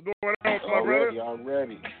 What's going on, my brother?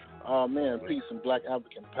 Already. Oh, man, peace and Black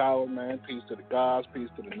African power, man. Peace to the gods, peace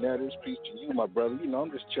to the netters, peace to you, my brother. You know,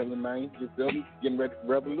 I'm just chilling, man. Just getting ready for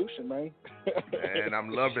revolution, man. Man, I'm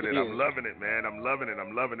loving it. I'm loving it, man. I'm loving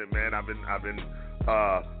it, man. I've been,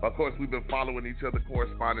 of course, we've been following each other,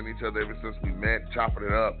 corresponding each other ever since we met, chopping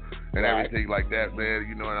it up and everything like that, man.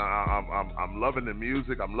 You know, and I'm loving the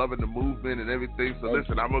music. I'm loving the movement and everything. So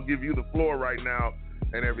listen, I'm gonna give you the floor right now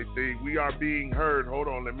and everything. We are being heard. Hold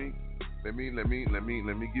on, let me give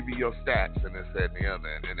you your stats and this, that, and the other,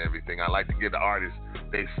 and everything. I like to give the artists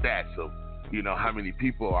their stats, so you know how many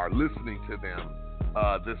people are listening to them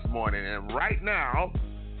this morning. And right now,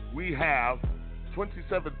 we have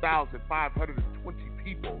 27,520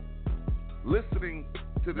 people listening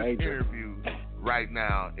to this interview right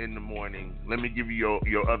now in the morning. Let me give you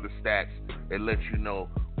your other stats and let you know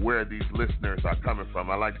where these listeners are coming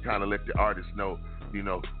from. I like to kind of let the artists know, you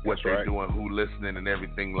know, what they're doing, who listening and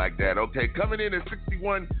everything like that. Okay, coming in at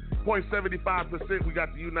 61.75%, we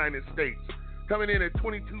got the United States. Coming in at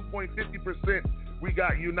 22.50%, we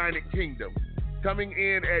got United Kingdom. Coming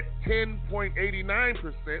in at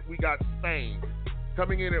 10.89%, we got Spain.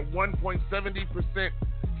 Coming in at 1.70%,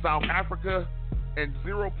 South Africa. And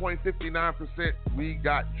 0.59%, we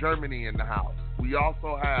got Germany in the house. We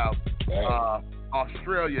also have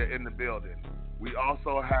Australia in the building. We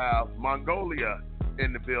also have Mongolia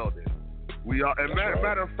in the building.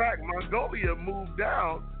 Matter of fact, Mongolia moved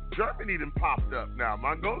down. Germany done popped up now.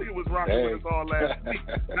 Mongolia was rocking with us all last week.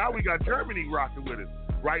 Now we got Germany rocking with us.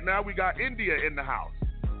 Right now we got India in the house.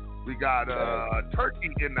 We got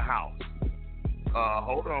Turkey in the house.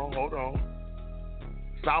 Hold on.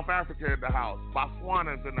 South Africa in the house.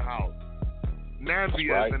 Botswana is in the house.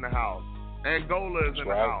 Namibia is in the house. Angola is in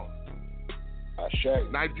the house.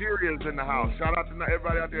 Nigeria is in the house. Shout out to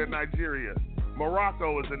everybody out there in Nigeria.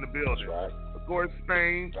 Morocco is in the building. Of course,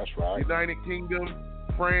 Spain. United Kingdom,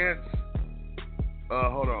 France.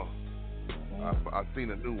 Hold on. I've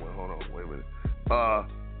seen a new one. Hold on. Wait a minute.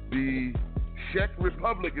 The Czech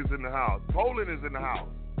Republic is in the house. Poland is in the house.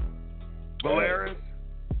 Belarus,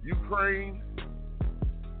 Ukraine.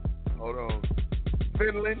 Hold on.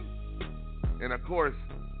 Finland. And of course,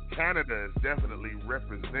 Canada is definitely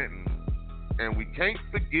representing. And we can't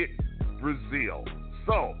forget Brazil.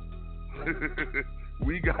 So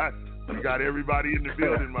we got everybody in the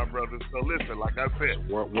building, my brother. So listen, like I said,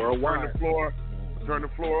 turn the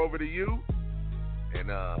floor over to you, and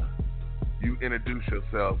you introduce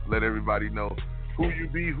yourself. Let everybody know who you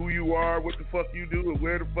be, who you are, what the fuck you do, and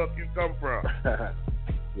where the fuck you come from.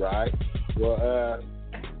 Right. Well,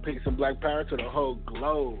 peace and black power to the whole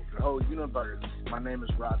globe, the whole universe. My name is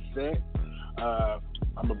RA SET.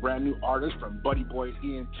 I'm a brand new artist from Buddy Boy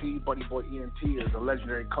ENT. Buddy Boy ENT is a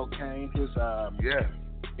legendary cocaine.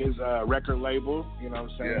 His record label. You know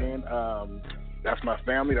what I'm saying? Yeah. That's my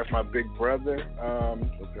family. That's my big brother.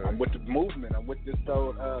 I'm with the movement. I'm with this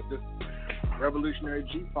this revolutionary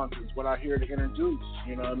G-Funk is what I here to introduce.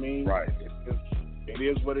 You know what I mean? Right. It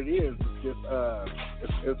is what it is. It's just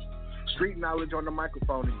it's street knowledge on the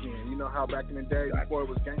microphone again. You know how back in the day, before it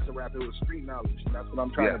was gangster rap, it was street knowledge. And that's what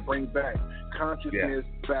I'm trying to bring back. Consciousness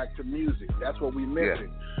back to music. That's what we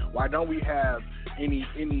missing. Why don't we have any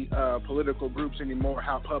political groups anymore?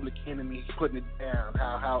 How Public Enemy putting it down?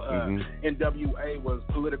 How NWA was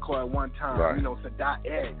political at one time. Right. You know, Sadat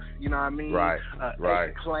X. You know what I mean? Right.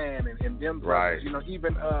 X-Clan and them brothers. You know,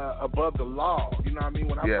 even Above the Law. You know what I mean?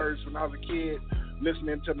 When I was a kid,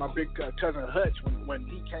 listening to my big cousin Hutch when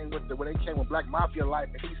he came when they came with Black Mafia Life,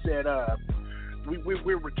 and he said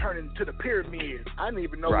we're returning to the pyramids. I didn't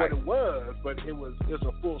even know what it was, but it was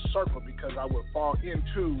a full circle because I would fall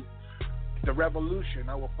into the revolution.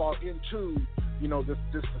 I would fall into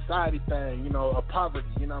this society thing, of poverty.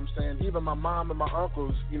 You know what I'm saying? Even my mom and my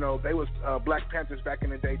uncles, they was Black Panthers back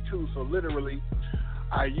in the day too. So literally,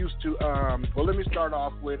 I used to. Let me start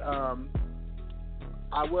off with.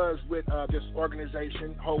 I was with this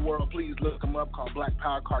organization, Whole World, please look them up, called Black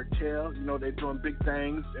Power Cartel. They're doing big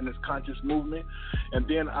things in this conscious movement. And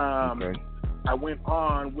then I went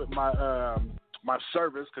on with my my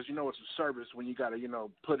service, because it's a service when you got to,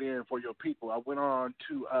 put in for your people. I went on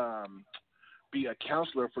to be a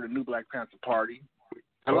counselor for the new Black Panther Party.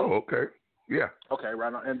 Hello? Oh, okay. Yeah. Okay,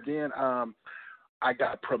 right on. And then I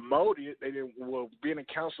got promoted. Being a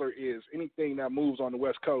counselor is anything that moves on the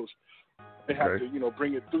West Coast. They have to,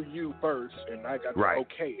 bring it through you first, and I got to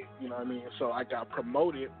okay it. You know what I mean? So I got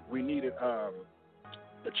promoted. We needed a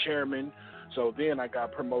chairman. So then I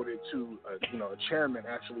got promoted to, a chairman,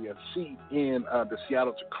 actually a seat in the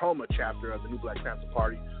Seattle-Tacoma chapter of the New Black Panther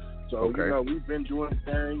Party. So, we've been doing the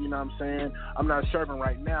thing, you know what I'm saying? I'm not serving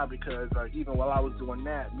right now because even while I was doing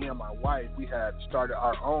that, me and my wife, we had started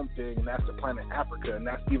our own thing, and that's the Planet Africa, and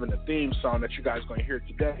that's even the theme song that you guys are going to hear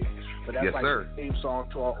today. But that's the theme song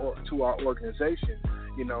to our organization,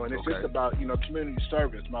 and it's just about, community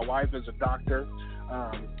service. My wife is a doctor.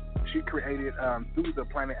 She created, through the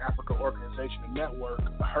Planet Africa Organization and Network,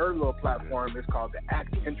 her little platform is called the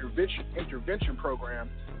ACT Intervention Program,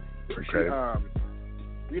 where she,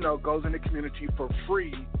 goes in the community for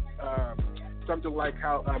free. Something like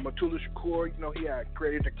how Matula Shakur, he had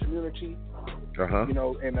created a community,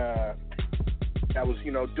 and that was,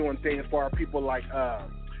 doing things for our people like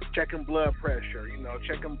checking blood pressure,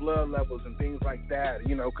 checking blood levels and things like that,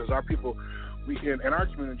 because our people, in our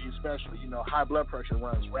community especially, high blood pressure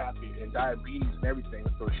runs rapid and diabetes and everything.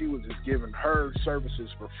 So she was just giving her services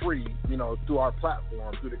for free, through our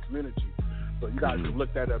platform, through the community. So you guys can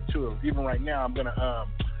look that up too. Even right now, I'm gonna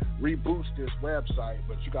reboost this website,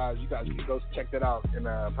 but you guys can go check that out in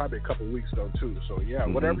probably a couple of weeks though too. So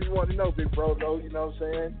whatever you want to know, big bro, though, you know what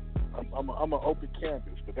I'm saying? I'm an open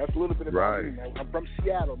canvas, but that's a little bit about me, man. I'm from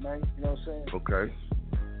Seattle, man. You know what I'm saying? Okay.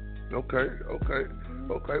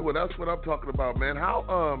 Well, that's what I'm talking about, man.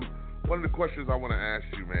 How one of the questions I want to ask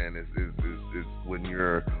you, man, is when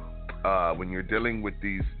you're dealing with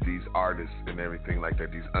these artists and everything like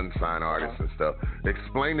that, these unsigned artists and stuff,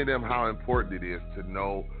 explain to them how important it is to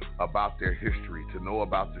know about their history, to know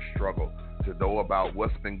about the struggle, to know about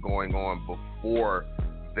what's been going on before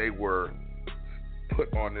they were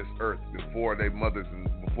put on this earth, before their mothers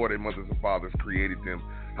and fathers created them,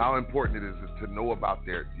 how important it is to know about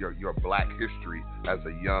your black history as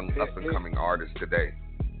a young up-and-coming artist today.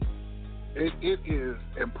 It is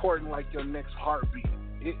important like your next heartbeat.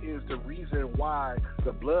 It is the reason why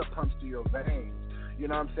the blood pumps through your veins. You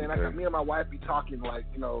know what I'm saying? Okay. Like me and my wife be talking like,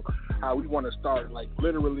 you know, how we want to start like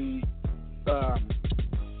literally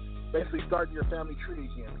basically starting your family tree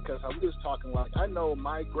again, because I was talking like, I know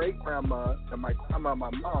my great-grandma and my grandma, my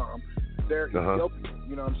mom, they're Ethiopian,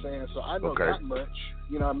 you know what I'm saying? So I know that much,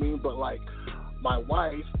 you know what I mean? But like my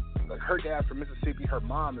wife, like her dad from Mississippi, her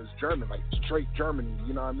mom is German, like straight Germany,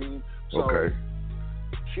 you know what I mean? So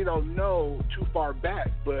she don't know too far back,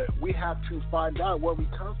 but we have to find out where we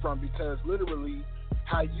come from, because literally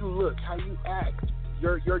how you look, how you act,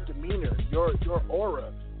 your demeanor, your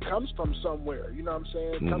aura comes from somewhere, you know what I'm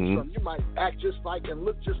saying? It comes from, you might act just like and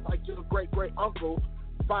look just like your great uncle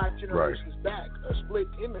 5 generations back, a split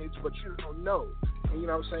image, but you don't know. And you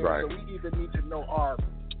know what I'm saying? So we either need to know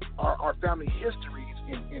our family histories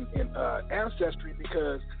in ancestry,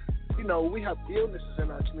 because you know, we have illnesses in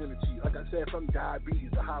our community, like I said, from diabetes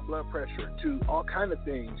to high blood pressure to all kind of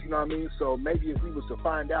things, you know what I mean? So maybe if we was to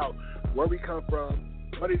find out where we come from,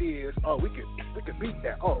 what it is, we could beat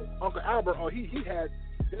that. Oh, Uncle Albert, he had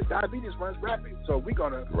his diabetes runs rapid, so we're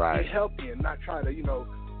gonna be healthy and not try to, you know,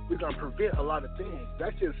 we're gonna prevent a lot of things.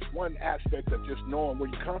 That's just one aspect of just knowing where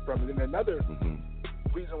you come from. And then another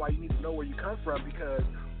reason why you need to know where you come from, because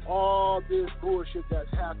all this bullshit that's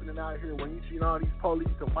happening out here, when you see all these police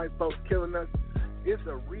and white folks killing us, it's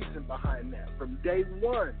a reason behind that. From day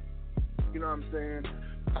one, you know what I'm saying?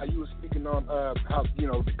 How you were speaking on how, you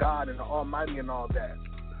know, God and the Almighty and all that.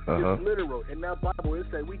 It's literal. In that Bible, it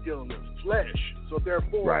says we dealing with flesh. So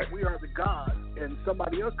therefore, we are the God, and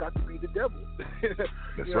somebody else got to be the devil. That's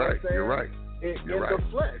you know right. You're right. In the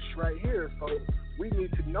flesh right here. So we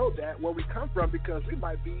need to know that, where we come from, because we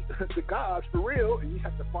might be the gods for real, and you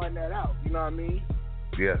have to find that out. You know what I mean?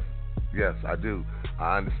 Yes, I do.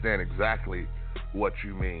 I understand exactly what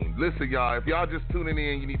you mean. Listen, y'all, if y'all just tuning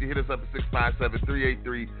in, you need to hit us up at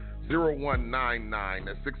 657-383-0199.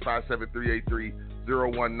 That's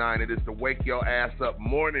 657-383-0199. It is the Wake Your Ass Up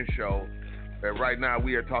morning show. And right now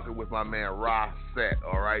we are talking with my man RA SET.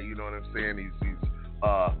 All right, you know what I'm saying? He's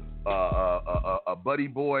a buddy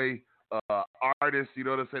boy artist. You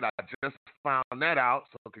know what I'm saying? I just found that out,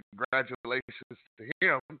 so congratulations to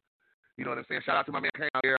him. You know what I'm saying? Shout out to my man came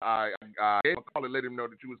out here. I gave him a call and let him know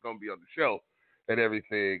that you was gonna be on the show and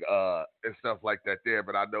everything and stuff like that there.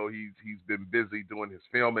 But I know he's been busy doing his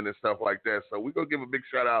filming and stuff like that. So we're gonna give a big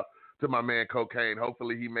shout out to my man Cocaine.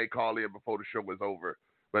 Hopefully he may call in before the show is over.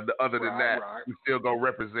 But other than that, we still gonna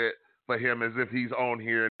represent for him as if he's on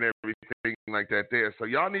here and everything like that there. So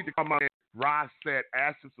y'all need to come on in. RA SET,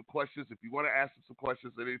 ask him some questions. If you want to ask him some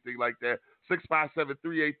questions or anything like that,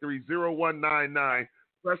 657-383-0199.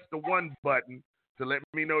 Press the 1 button to let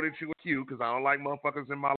me know that you were cute, because I don't like motherfuckers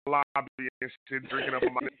in my lobby and shit drinking up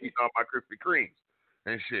on my Krispy Kremes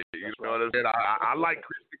and shit. You know what I'm saying? I like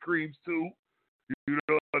Krispy Kremes too. You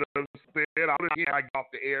know what I'm saying? I get off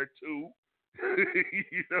the air too.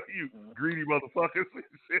 You know, you greedy motherfuckers.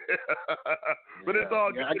 But it's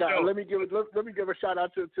all good. Let me give a shout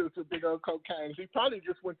out to big old Cocaine. He probably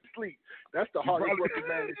just went to sleep. That's the hardest working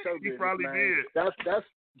man in show business. He probably did. That's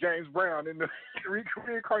James Brown in the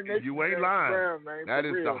reincarnation. You ain't James lying. Brown, man. That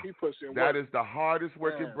is real. He pushing work. That is the hardest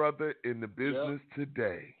working brother in the business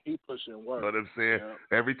today. He pushing work. You know what I'm saying?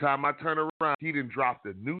 Every time I turn around, he done dropped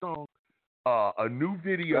a new song, a new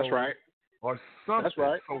video. That's right. Or something. That's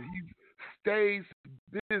right. So he stays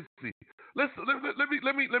busy. Listen, let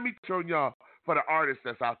me show y'all, for the artists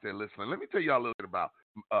that's out there listening. Let me tell y'all a little bit about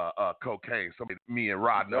Cocaine. Somebody me and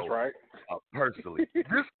Rod know. That's right. Personally,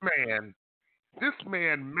 this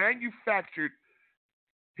man manufactured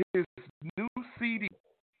his new CD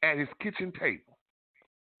at his kitchen table.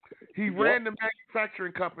 He ran the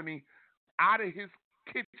manufacturing company out of his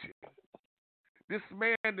kitchen. This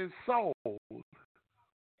man has sold,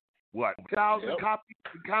 1,000 copies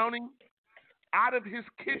and counting out of his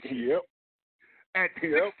kitchen at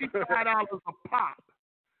 $65 a pop.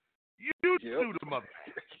 You do the mother.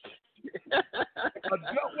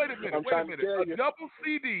 Wait a minute.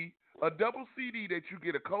 A double CD that you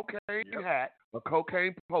get a cocaine hat, a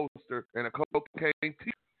cocaine poster, and a cocaine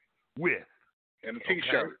t-shirt with. And a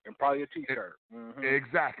t-shirt, and probably a t-shirt.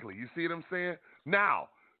 Exactly. You see what I'm saying? Now,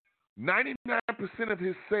 99% of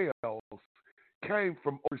his sales came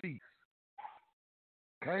from overseas.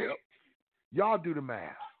 Okay? Y'all do the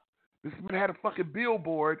math. This man had a fucking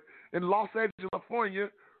billboard in Los Angeles,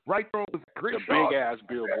 California, right there with Chris Shaw. Big-ass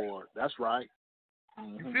billboard. That's right.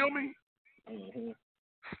 You feel me?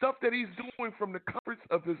 Stuff that he's doing from the comforts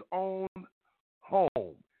of his own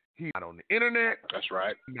home. He's not on the internet. That's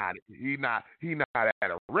right. He not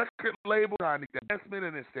at a record label trying to get investment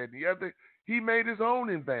and this, that, and the other. He made his own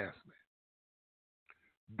investment.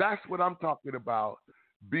 That's what I'm talking about,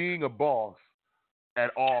 being a boss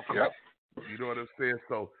at all costs. Yep. You know what I'm saying?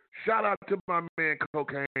 So shout out to my man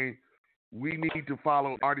Cocaine. We need to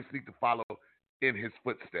follow, artists need to follow in his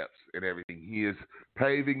footsteps and everything. He is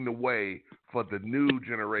paving the way for the new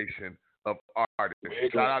generation of artists.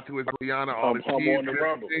 Shout out to his Rihanna, all his kids.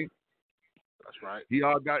 That's right. He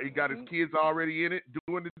got his kids already in it,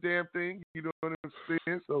 doing the damn thing. You know what I'm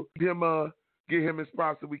saying? So get him his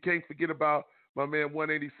props. So we can't forget about my man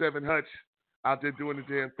 187 Hutch out there doing the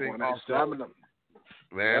damn thing. Also.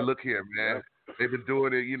 Man, look here, man. They've been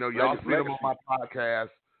doing it. You know, y'all see them on my podcast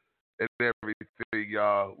and everything,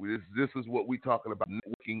 y'all. This is what we talking about.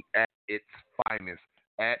 Networking at its finest,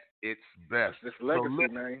 at its best. It's legacy,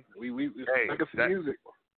 man. Legacy music.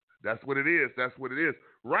 That's what it is. That's what it is.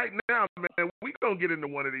 Right now, man, we gonna get into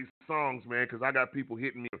one of these songs, man, because I got people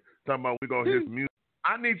hitting me talking about we gonna hear some music.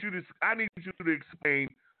 I need you to explain.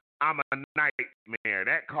 I'm a nightmare.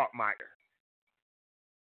 That caught my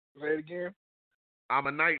ear. Say it again. I'm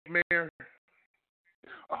a nightmare.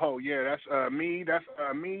 Oh yeah, that's me. That's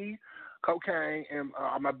me, Cocaine, and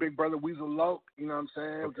my big brother Weasel Loke. You know what I'm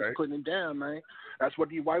saying? Okay. Just putting it down, man. That's what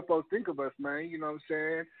these white folks think of us, man. You know what I'm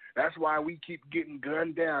saying? That's why we keep getting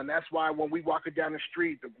gunned down. That's why when we walking down the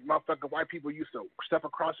street, the motherfucking white people used to step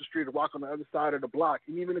across the street and walk on the other side of the block.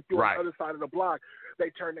 And even if you're on the other side of the block,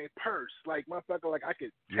 they turn their purse. Like, motherfucker, like I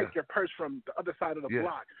could take your purse from the other side of the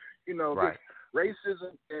block. You know, this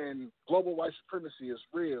racism and global white supremacy is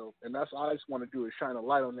real. And that's all I just want to do is shine a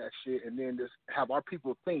light on that shit and then just have our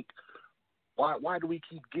people think, why do we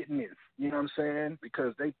keep getting this? You know what I'm saying?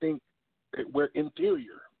 Because they think that we're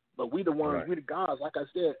inferior. But we the ones, we the gods. Like I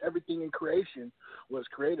said, everything in creation was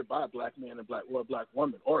created by a black man and black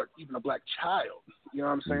woman, or even a black child. You know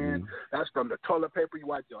what I'm saying? That's from the toilet paper you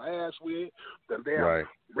wipe your ass with, the damn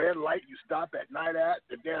red light you stop at night at,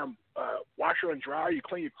 the damn washer and dryer you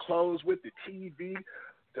clean your clothes with, the TV,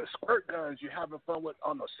 the squirt guns you're having fun with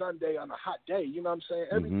on a Sunday, on a hot day. You know what I'm saying?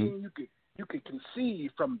 Everything you could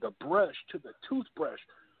conceive, from the brush to the toothbrush,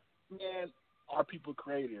 man. Our people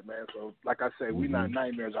created, man. So, like I say, we not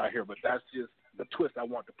nightmares out here, but that's just the twist I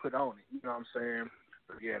want to put on it. You know what I'm saying?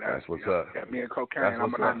 But yeah, that's what's up. Yeah, me and Cocaine.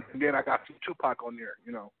 And then I got some Tupac on there,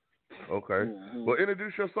 you know. Okay. Well,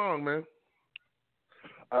 introduce your song, man.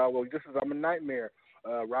 Well, this is I'm a Nightmare.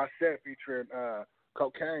 RA SET featuring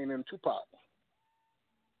Cocaine and Tupac.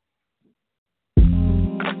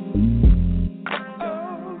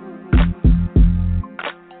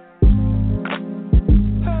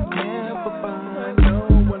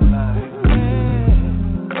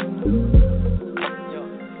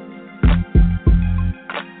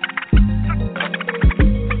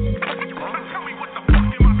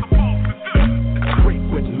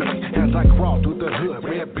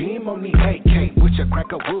 On the AK with your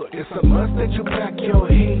crack of wood, it's a must that you pack your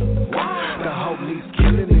heat. The police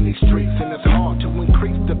killing in these streets, and it's hard to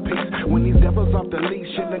increase the peace when these devils off the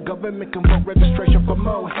leash and the government can vote registration for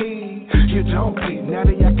more heat. You don't peep, now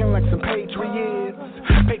they acting like some patriots.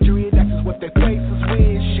 Patriot acts is what their faces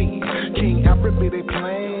with. Shit, King Alfred be they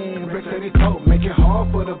playing. Rick said he told, make it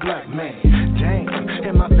hard for the black man. Damn,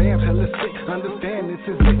 and my fam's hella sick. Understand this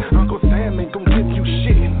is it. Uncle Sam ain't gon' give you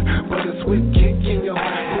shit, but a swift kick in your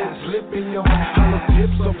ass, slip in your hollow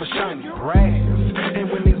tips over shiny grass. And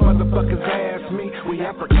when these motherfuckers ask me, we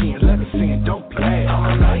African, let me sing, don't play. I'm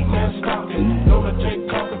a nightmare stalking, know the take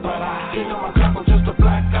talking, but I ain't on my top, I'm just a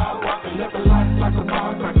black guy walking, living life like a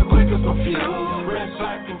firecracker, quick as my fuse. Red,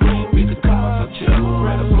 black, and green be the colors of chill.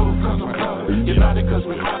 Red and blue, cause I'm blood. United cause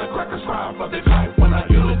we firecrackers fire for their life when our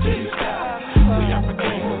unity is sky. We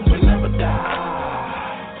Africans, we never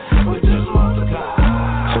die. We just multiply.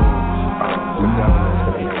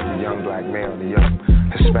 The young black male, the young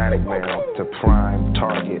Hispanic male, the prime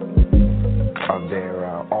target of their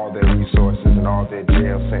all their resources and all their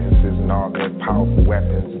jail sentences and all their powerful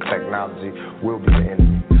weapons and technology will be the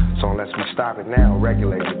enemy. So unless we stop it now,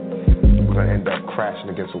 regulate it, we're gonna end up crashing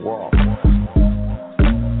against a wall.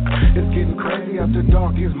 It's getting crazy after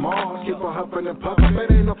dark is Mars. Keep on huffing and puffing, but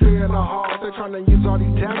ain't no fear in the heart. They're trying to use all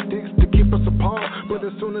these tactics to keep us apart. But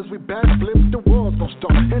as soon as we backflip, the world's gonna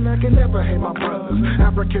start. And I can never hate my brothers,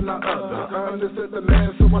 African or other. I understood the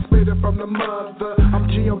man, so I spit it from the mother. I'm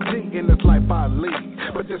G.O.D. in this life I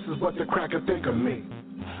lead, but this is what the crackers think of me.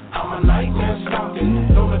 I'm a nightmare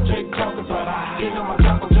stalking, lunatic talking, but I ain't on my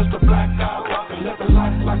top, I'm just a black guy walking, living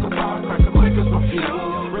life like a firecracker, quick as my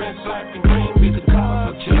fuse. Red, black, and green be the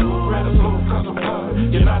colors of chill. Red and blue cause I'm blood,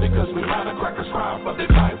 united cause we firecrackers fire for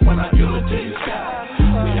their life when our unity is sky.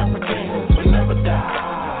 We have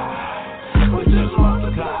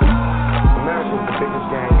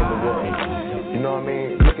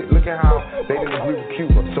They didn't agree with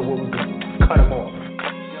Cuba, so what was it? Cut them off.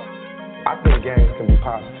 I think gangs can be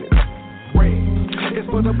positive. Red, it's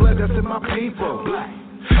for the blood that's in my people. Black,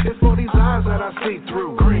 it's for these eyes that I see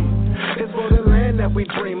through. Green, it's for the land that we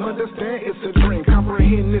dream. Understand it's a dream.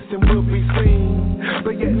 Comprehend this and we'll be seen.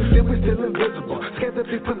 But yet and still we're still invisible. Scared to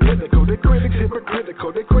be political. The critics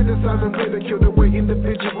hypocritical. They criticize and ridicule the way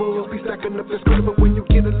individuals be stacking up this glitter. But when you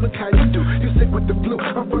get it, look how you do. You sick with the flu.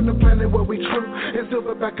 I'm from the planet where we true. And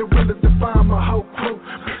silverback gorillas define my whole crew.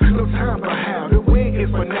 No time for how. The win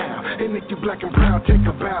is for now. And if you black and brown, take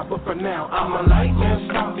a bow. But for now, I'm a light man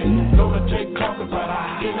stalking. Lunatic talking, but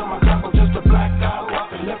I ain't on my top. I'm just a black guy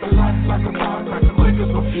walking. Living life like a firecracker. Quick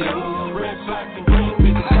as my fuse. Red, black, and green.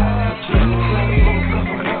 Be the side of chill. Let it move, cause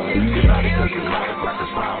I'm hella. Get out of cause it's life like a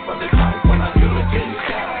smile. But it's life when I do it in the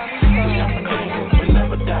sky. We have a thing, we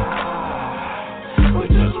never die. We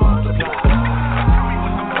just multiply.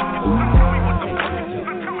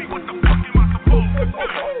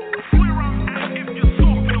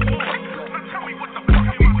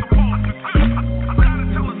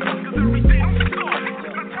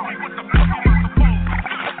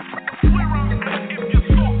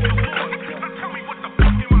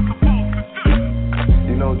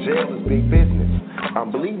 Jail is big business.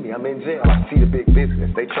 Believe me, I'm in jail. I see the big business.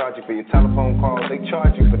 They charge you for your telephone calls. They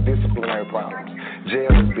charge you for disciplinary problems. Jail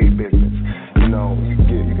is big business. You know, you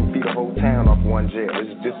can feed a whole town off one jail.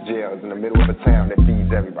 This jail is in the middle of a town that feeds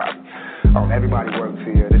everybody. Everybody works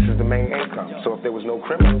here. This is the main income. So if there was no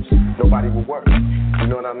criminals, nobody would work. You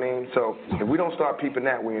know what I mean? So if we don't start peeping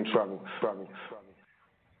that, we're in trouble.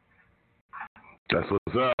 That's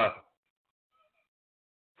what's up.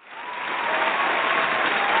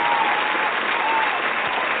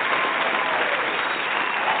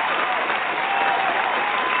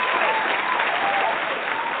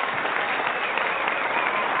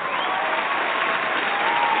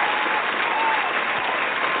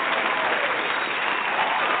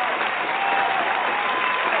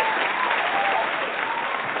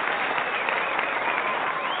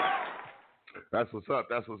 That's what's up.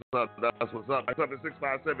 That's what's up. That's what's up. That's up at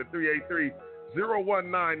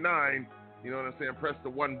 657-383-0199. You know what I'm saying? Press the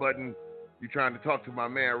one button. You trying to talk to my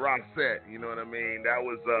man RA SET. You know what I mean? That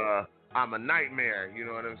was I'm a Nightmare. You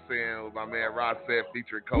know what I'm saying? With my man RA SET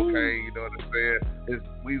featuring Cocaine. You know what I'm saying? His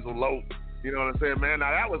Weasel Lope. You know what I'm saying, man? Now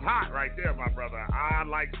that was hot right there, my brother. I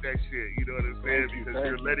like that shit. You know what I'm saying? Because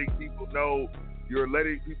you're letting people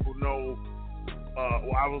know.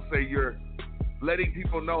 I will say you're letting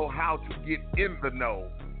people know how to get in the know,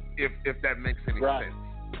 if that makes any sense.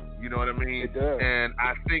 You know what I mean? It does. And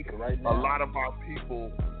I think a lot of our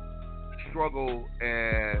people struggle,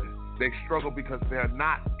 and they struggle because they're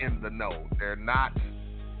not in the know. They're not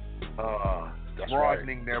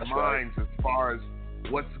broadening their minds as far as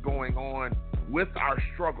what's going on with our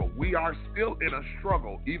struggle. We are still in a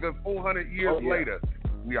struggle. Even 400 years later,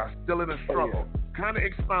 we are still in a struggle. Kind of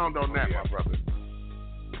expound on that, my brother.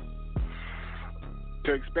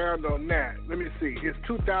 To expound on that, let me see. It's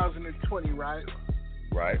 2020, right?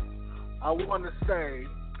 Right. I want to say,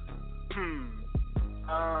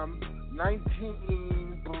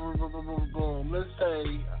 19, boom, let's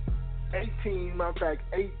say 18, matter of fact,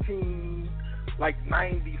 18, like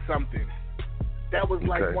 90 something. That was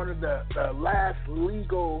like one of the last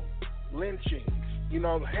legal lynchings,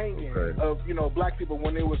 hanging of, black people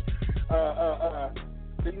when it was,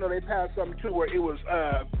 they passed something too where it was,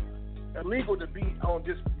 illegal to be on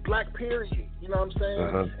just black period, you know what I'm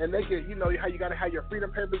saying? And they could, how you gotta have your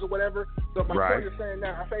freedom papers or whatever. So my point is saying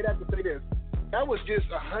now, I say that to say this. That was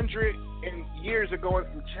just 100 years ago and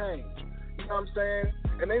some change. You know what I'm saying?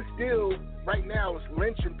 And they still, right now, is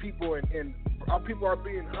lynching people and our people are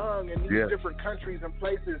being hung in these different countries and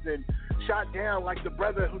places and shot down, like the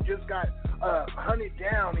brother who just got hunted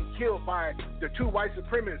down and killed by the two white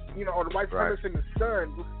supremacists, or the white supremacist and the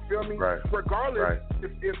son. You feel me? Regardless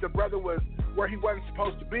if the brother was where he wasn't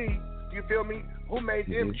supposed to be, you feel me? Who made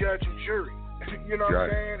them judge and jury? You know what I'm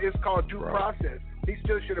saying? It's called due process. He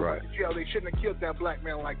still should have went to jail. They shouldn't have killed that black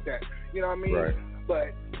man like that. You know what I mean?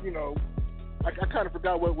 But, I kind of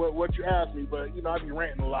forgot what you asked me, but, I be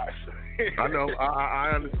ranting a lot. I know.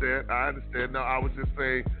 I understand. No, I was just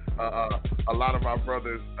saying a lot of our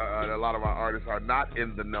brothers, a lot of our artists are not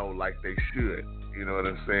in the know like they should. You know what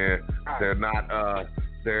I'm saying? They're not.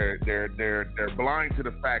 They're blind to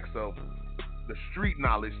the facts of the street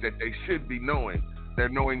knowledge that they should be knowing. They're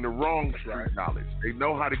knowing the wrong street knowledge. They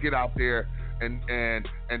know how to get out there and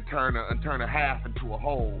turn a half into a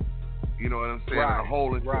whole. You know what I'm saying? And a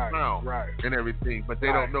hole into a pound and everything. But they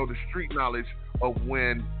don't know the street knowledge of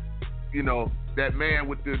when, that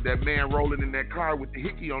man rolling in that car with the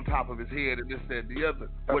hickey on top of his head and this, that, and the other.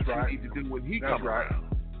 What you need to do when he comes around.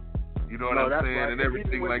 You know what I'm saying? Right. And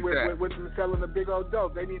everything like that. With them selling the big old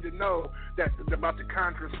dope, they need to know that about the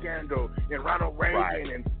Contra scandal and Ronald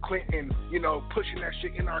Reagan and Clinton, pushing that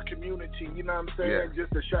shit in our community. You know what I'm saying?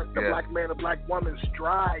 Just to shut the black man or black woman's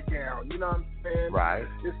stride down. You know what I'm saying? Right.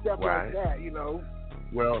 It's stuff like that.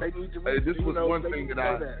 Well, they need to this was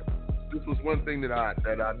one thing that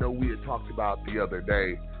I know we had talked about the other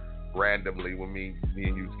day. Randomly, when me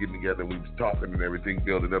and you was getting together, we was talking and everything,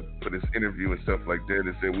 building up for this interview and stuff like that.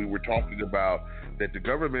 And said we were talking about that the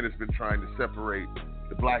government has been trying to separate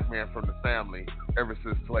the black man from the family ever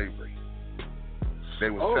since slavery. They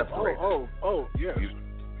were separated.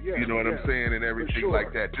 You know what I'm saying, and everything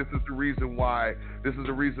like that. This is the reason why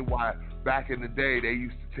back in the day they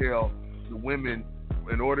used to tell the women,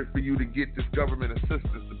 in order for you to get this government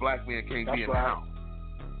assistance, the black man can't be in the house.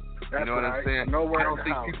 You know what I'm saying?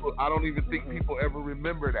 I don't even think people ever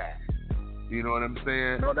remember that. You know what I'm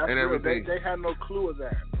saying? No, that's and real. everything. They have no clue of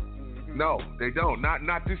that. Mm-hmm. No, they don't.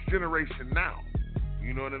 Not this generation now.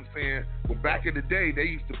 You know what I'm saying? But back in the day, they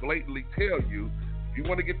used to blatantly tell you, if you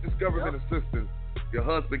want to get this government assistance, your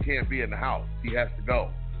husband can't be in the house. He has to go.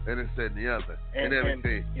 And it said the other. And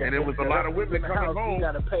everything. And there was a lot of women coming home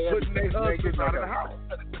putting their husbands out of the house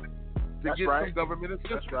to get some government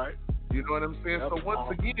assistance. That's right. You know what I'm saying? So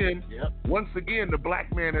once again, the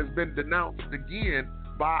black man has been denounced again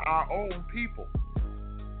by our own people.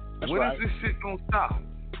 When is this shit gonna stop?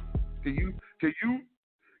 Can you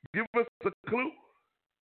give us a clue?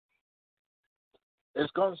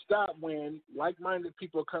 It's gonna stop when like-minded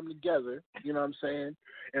people come together. You know what I'm saying,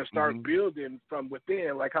 and start building from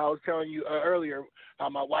within. Like how I was telling you earlier, how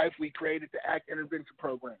my wife, we created the ACT intervention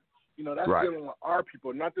program. That's dealing with our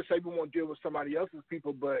people. Not to say we won't deal with somebody else's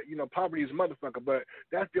people, but, poverty is a motherfucker. But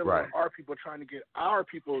that's dealing with our people, trying to get our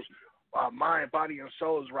people's mind, body, and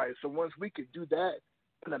souls right. So once we could do that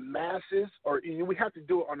in the masses, or we have to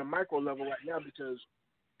do it on a micro level right now because,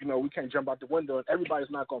 we can't jump out the window and everybody's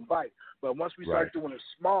not going to bite. But once we start doing it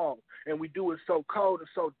small and we do it so cold and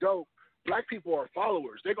so dope, black people are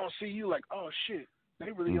followers. They're going to see you like, oh, shit.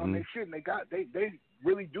 They really on their shit, and they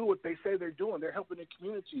really do what they say they're doing. They're helping the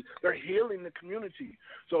community. They're healing the community.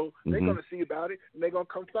 So they're going to see about it, and they're going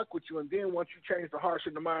to come fuck with you. And then once you change the hearts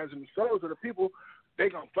and the minds and the souls of the people, they're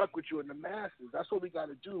going to fuck with you in the masses. That's what we got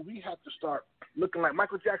to do. We have to start looking like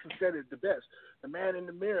Michael Jackson said it the best. The man in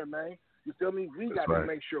the mirror, man. You feel me? We got to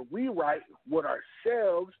make sure we right with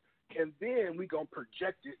ourselves, and then we going to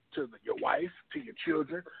project it to your wife, to your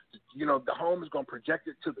children. The home is going to project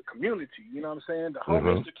it to the community. You know what I'm saying? The home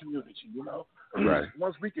is the community, Right.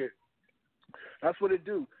 Once we get, that's what it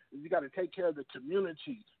do. You got to take care of the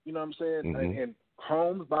community. You know what I'm saying? And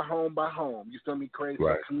home by home by home. You feel me? Create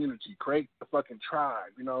a community. Create a fucking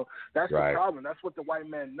tribe. That's the problem. That's what the white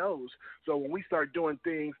man knows. So when we start doing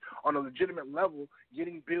things on a legitimate level,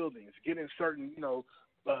 getting buildings, getting certain,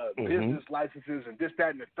 business licenses and this,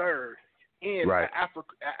 that, and the third in an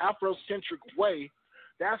Afrocentric way,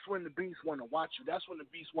 that's when the beasts want to watch you. That's when the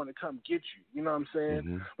beasts want to come get you. You know what I'm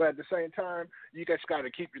saying? But at the same time, you guys got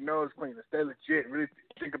to keep your nose clean and stay legit and really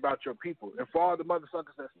think about your people. And for all the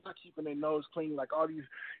motherfuckers that's not keeping their nose clean, like all these,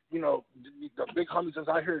 the big homies that's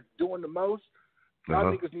out here doing the most, y'all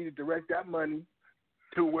niggas need to direct that money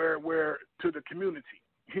to where to the community.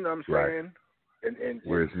 You know what I'm saying? And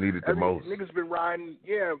where it's needed the most. Niggas been riding,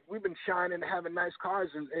 we've been shining and having nice cars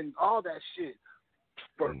and all that shit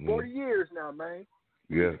for 40 years now, man.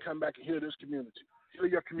 You need to come back and heal this community. Heal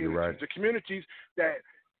your communities. The communities that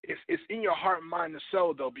it's in your heart, mind, and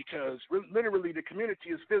soul, though, because literally the community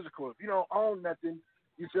is physical. If you don't own nothing,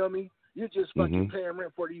 you feel me? You're just fucking paying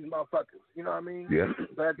rent for these motherfuckers. You know what I mean? Yeah.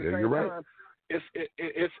 But at the same time,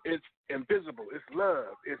 it's invisible. It's love.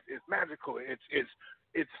 It's magical.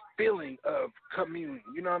 It's feeling of communion.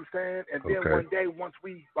 You know what I'm saying? And then one day, once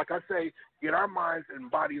we, like I say, get our minds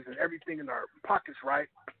and bodies and everything in our pockets right,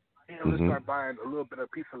 let's start buying a little bit of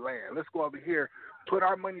piece of land. Let's go over here, put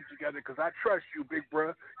our money together, because I trust you, big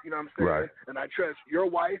bruh. You know what I'm saying? Right. And I trust your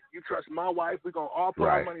wife. You trust my wife. We're going to all put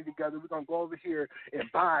our money together. We're going to go over here and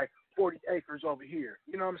buy 40 acres over here.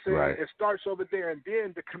 You know what I'm saying? Right. It starts over there, and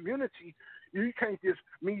then the community, you can't just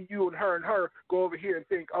me, you, and her go over here and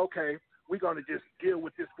think, okay, we're going to just deal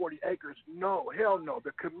with this 40 acres. No, hell no.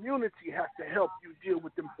 The community has to help you deal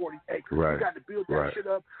with them 40 acres. Right. You got to build that shit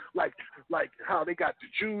up like how they got the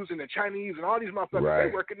Jews and the Chinese and all these motherfuckers,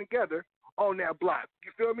 they working together on that block.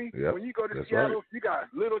 You feel me? Yep. When you go to Seattle, you got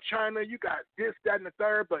Little China, you got this, that, and the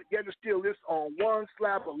third, but yet it's still this on one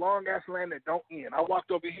slab of long-ass land that don't end. I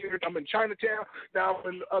walked over here. I'm in Chinatown. Now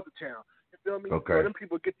I'm in the other town. You feel me? Okay. So them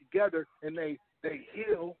people get together and they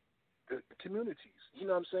heal the communities. You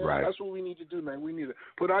know what I'm saying? Right. That's what we need to do, man. We need to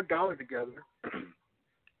put our dollar together,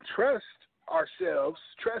 trust ourselves,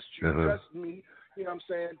 trust you, trust me. You know what I'm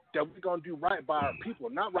saying? That we're going to do right by our people,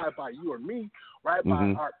 not right by you or me, right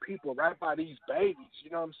by our people, right by these babies.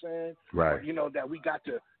 You know what I'm saying? Right. Or, you know, that we got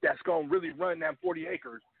to, that's going to really run that 40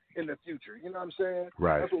 acres in the future. You know what I'm saying?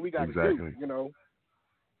 Right. That's what we got to do, you know?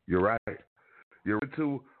 You're right. You're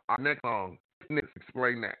to our next song.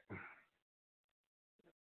 Explain that.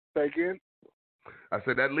 Say again? I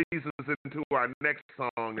said that leads us into our next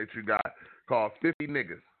song that you got called 50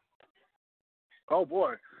 Niggas. Oh,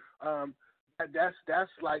 boy.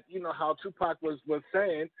 That's like, you know, how Tupac was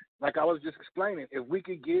saying, like I was just explaining, if we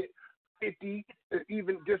could get 50,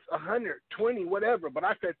 even just 100, 20, whatever, but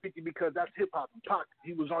I said 50 because that's hip-hop and Pac.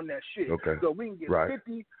 He was on that shit. Okay. So we can get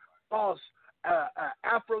 50 false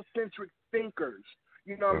Afrocentric thinkers,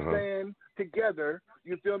 you know what I'm saying, together.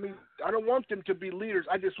 You feel me? I don't want them to be leaders.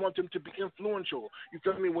 I just want them to be influential. You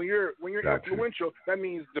feel me? When you're influential, that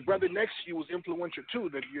means the brother next to you was influential too.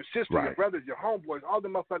 Your sister, your brothers, your homeboys, all the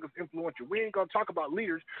motherfuckers influential. We ain't gonna talk about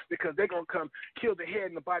leaders because they're gonna come kill the head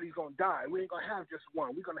and the body's gonna die. We ain't gonna have just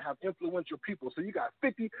one. We're gonna have influential people. So you got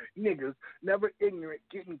 50 niggas, never ignorant,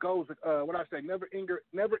 getting goals. Never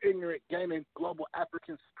ignorant, gaining global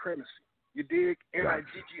African supremacy. You dig?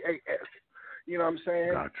 NIGGAS. You know what I'm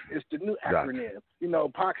saying? Gotcha. It's the new acronym. You know,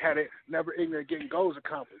 Pac had it, never ignorant, getting goals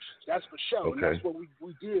accomplished. That's for sure. And that's what we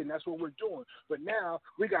did, and that's what we're doing. But now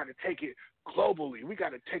we got to take it globally. We got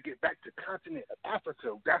to take it back to the continent of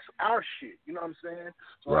Africa. That's our shit. You know what I'm saying?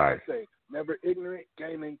 So like I say, never ignorant,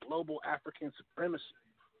 gaining global African supremacy.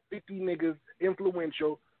 50 niggas,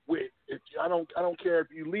 influential. I don't care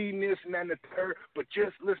if you leading this and that and the third, but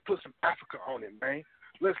just let's put some Africa on it, man.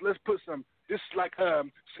 Let's put some. This is like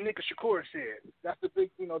Sanika Shakur said. That's the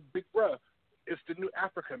big bruh. It's the new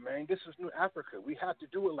Africa, man. This is new Africa. We have to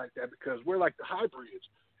do it like that because we're like the hybrids.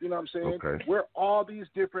 You know what I'm saying? Okay. We're all these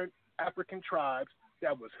different African tribes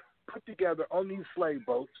that was put together on these slave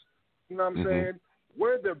boats. You know what I'm saying?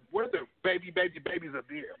 We're the babies of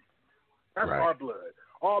them. That's our blood,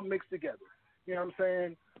 all mixed together. You know what I'm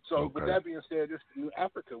saying? So with that being said, this is the new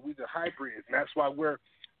Africa. We the hybrids, and that's why we're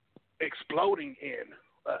exploding in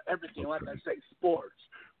everything. Like I say, sports,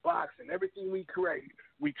 boxing, everything we create,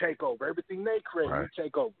 we take over. Everything they create, we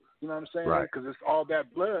take over. You know what I'm saying? Because it's all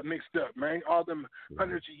that blood mixed up, man. All them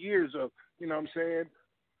hundreds of years of, you know what I'm saying,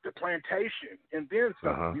 the plantation, and then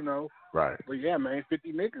some, you know. Right. But yeah, man,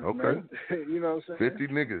 50 niggas, man. You know what I'm saying? 50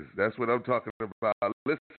 niggas. That's what I'm talking about.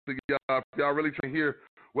 Listen to y'all. If y'all really trying to hear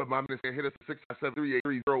what my man said, hit us at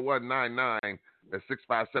 657-383-0199. That's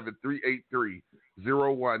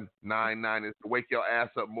 657-383-0199. It's to wake your ass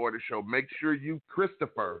up more to show. Make sure you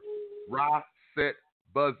Christopher RA SET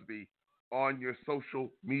Busby on your social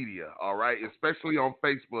media, all right? Especially on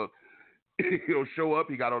Facebook. He'll show up.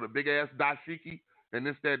 He got on a big-ass dashiki and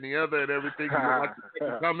this, that, and the other and everything. You know, like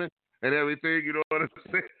the coming and everything. You know what I'm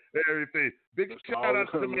saying? Everything. Big shout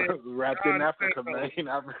out to me. Wrapped in Africa, man.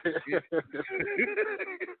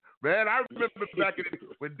 Man, I remember back in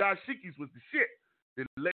when dashikis was the shit. That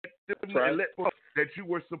let that you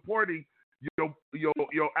were supporting your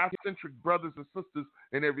Afrocentric brothers and sisters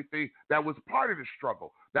and everything. That was part of the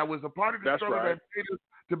struggle. That was a part of the struggle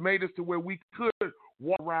that made us to where we could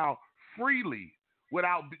walk around freely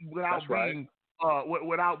without being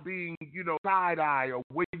without being, you know, side eye or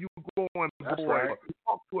where you going, boy, or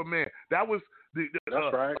talk to a man. That was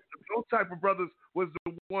those type of brothers was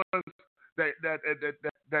the ones that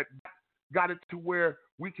got it to where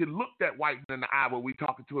we can look that white man in the eye when we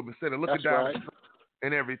talking to him instead of looking down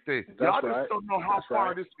and everything. Y'all just don't know how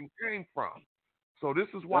far this thing came from. So this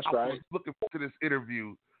is why I was looking forward to this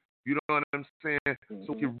interview. You know what I'm saying?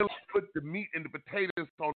 So we can really put the meat and the potatoes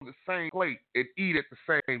on the same plate and eat at the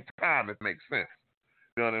same time, if it makes sense.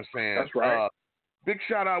 You know what I'm saying? That's right. Big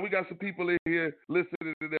shout out. We got some people in here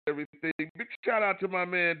listening to everything. Big shout out to my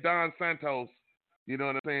man, Don Santos. You know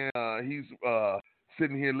what I'm saying? He's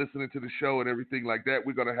sitting here listening to the show and everything like that.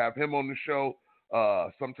 We're going to have him on the show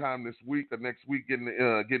sometime this week or next week,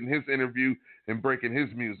 getting his interview and breaking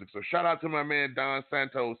his music. So shout out to my man, Don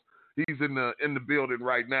Santos. He's in the building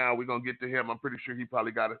right now. We're going to get to him. I'm pretty sure he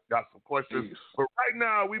probably got some questions. Jeez. But right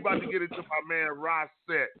now, we about to get into my man, RA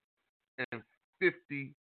SET and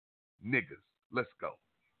 50 niggas. Let's go.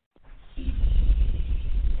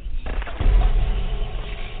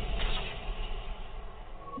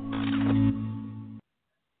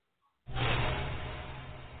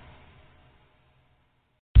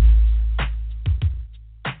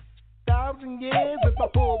 Thousand years of I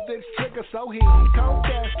pull this trigger, so he cold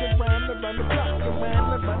dash and ran the block, and ran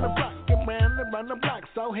the block, and ran the block.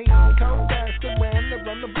 So he cold dash and ran the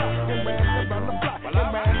block, and ran the block, and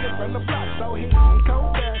ran the block. So he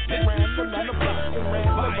cold dash and ran the block, and ran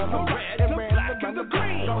the block, and ran the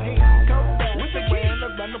block. So he cold dash and ran the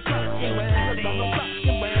block, and ran the block, and ran the block.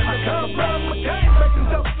 I come from my gang, making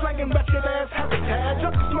dope, slanging ratchet ass habitat,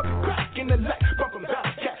 junkies smoking crack in the light, bumping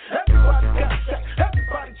back cat. Everybody got set,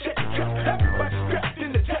 everybody check the track, everybody strapped in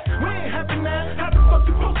the jack. We ain't happy man, how the fuck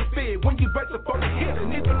you supposed to feel when you raise up on the hill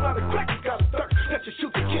and even all the crackers got a thirst that you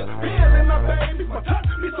shoot to kill. Feeling my baby, my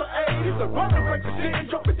touch me so 80s, the runner break the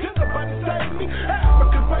sin, drop it till nobody save me.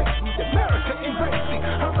 Africa race me, America embrace me.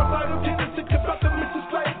 I'm a vital tendency to fuck them into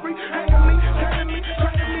slavery, hanging me, training me to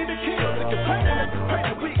kill. Niggas playing at the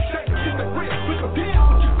pain, we exchange in the real. We gon' deal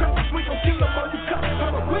with you crackers, we gon' kill them all you cops.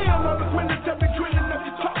 I'm a wheel on the windows, every drilling of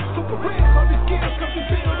your talk. Super real on these skills, cause we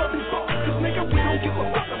build on these balls. Cause nigga, we don't give a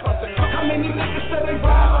fuck about that. How many niggas say they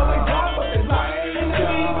ride or they die, but they lie? And they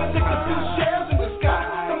ain't even think of two shells in the sky.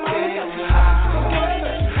 Somebody got you high, somebody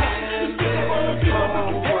got you high. You still wanna be on the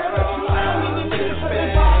compare that you lie. How many niggas say they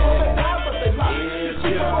ride or they die, but they lie? You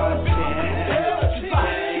still wanna be on the compare that you lie.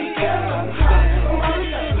 You still got you high, somebody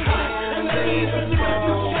got you high. And they ain't even think of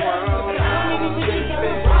two shells in the sky. How many niggas say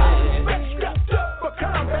they ride? Respect strapped up for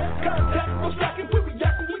combat, contact, no slacking, we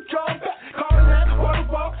react when we draw back. Calling that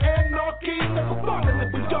waterfall, anarchy, never falling if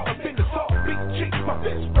we don't been the salt, big cheeks, my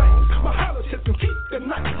fist range, my hollow tips and keep the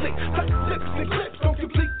night lit. Tight lips and clips, don't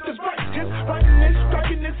complete this righteous. Writing this,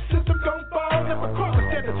 striking this system, don't fall. Never cross a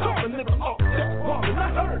standard tall, and never off that wall. And I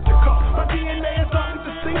heard the call, my DNA is starting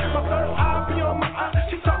to see. My third eye beyond my eye,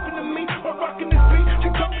 she talking to me, I'm rocking this beat. She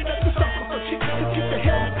told me that the song was so cheap, to keep the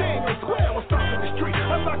hell thing and square was stopping the street.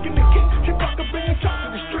 I'm locking the key, she rockin' bringing shots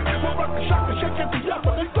to the street. My rockin' shockin', shake every up,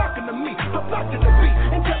 but they flocking to me. I'm flocking the beat,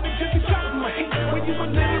 intelligence is shocking my heat. When you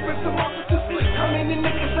illiterate, some officers sleep. How many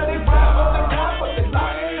niggas say they ride or they die, but they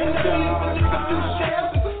lie? And they ain't even think of two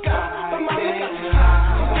shells in the sky. Somebody got you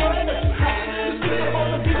high, somebody got you high. You still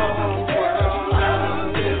wanna be on the compare that you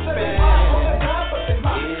lie. Niggas say they ride or they die, but they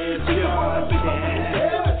lie. You still wanna be on the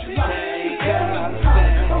compare that you lie. You still got you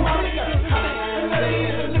high, somebody got you high. And they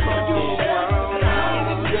ain't even think of two shells in the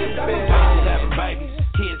sky. Niggas say they ride. Having babies,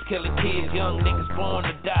 kids killing kids, young niggas born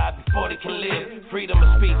to die before they can live. Freedom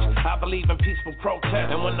of speech, I believe in peaceful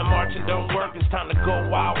protest. And when the marching don't work, it's time to go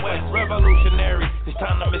Wild West. Revolutionary, it's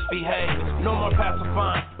time to misbehave. No more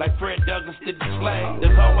pacifying, like Fred Douglass did the slave.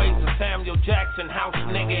 There's always a Samuel Jackson, house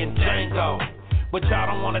nigga, and Django. But y'all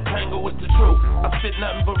don't wanna tangle with the truth. I spit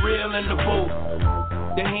nothing but real in the booth.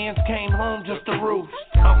 The hands came home just to roost.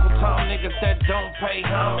 Uncle Tom niggas that don't pay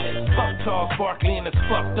homage. Fuck Charles Barkley and his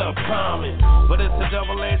fucked up comments. But it's a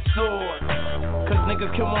double-edged sword. Cause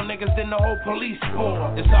niggas kill more niggas than the whole police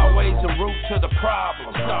force. It's always a root to the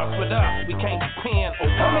problem. Starts with us, we can't depend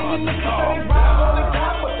on how many niggas say they ride or they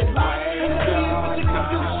die, but they lie? And they ain't even think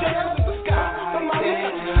of two shells in the sky. Somebody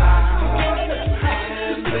got you high, somebody got you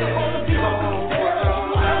high. You still wanna be on the compare that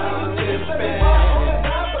you lie. Niggas say they ride or they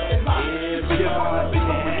die, but they lie. You still wanna be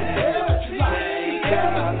on the compare that you lie. You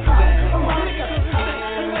still got you high, somebody got you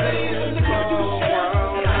high. And they ain't even think of two shells in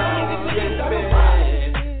the sky. Niggas say they ride.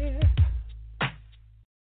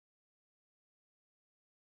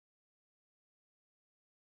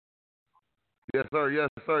 Yes, sir. Yes,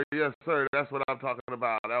 sir. Yes, sir. That's what I'm talking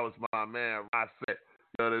about. That was my man, RA SET.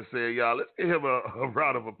 You know what I'm saying, y'all? Let's give him a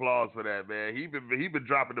round of applause for that, man. He been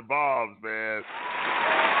dropping the bombs, man.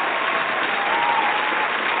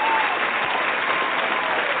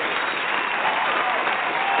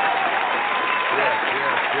 Yes.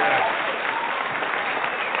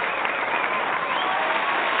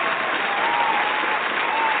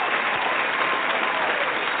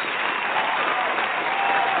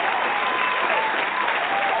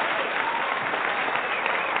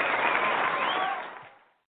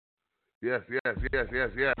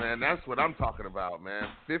 Yes, man. That's what I'm talking about, man.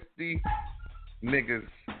 50 niggas,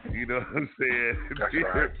 you know what I'm saying? That's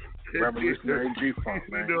right. Revolutionary G-Funk,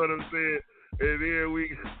 man. You know what I'm saying? And here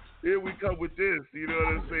we come with this, you know what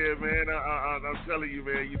I'm saying, man? I'm telling you,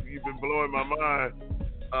 man, you've been blowing my mind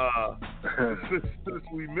since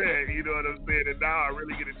we met, you know what I'm saying? And now I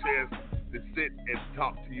really get a chance to sit and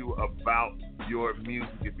talk to you about your music.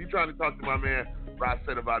 If you're trying to talk to my man RA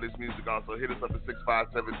SET about his music, also hit us up at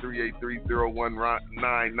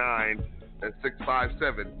 657-383-0199. That's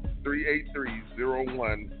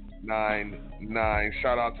 657-383-0199.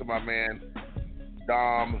 Shout out to my man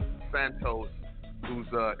Dom Santos, who's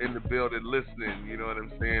in the building listening, you know what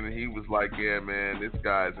I'm saying? And he was like, yeah, man, this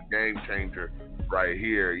guy is a game changer right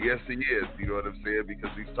here. Yes, he is, you know what I'm saying?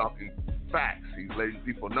 Because he's talking facts. He's letting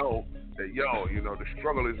people know that, yo, you know, the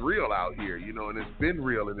struggle is real out here, you know, and it's been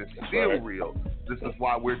real and it's still real. This is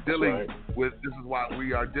why we're dealing with, this is why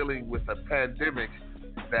we are dealing with a pandemic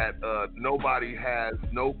that nobody has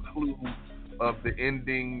no clue of the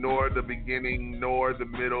ending, nor the beginning, nor the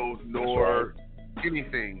middle, nor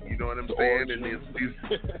anything, you know what I'm saying? And these,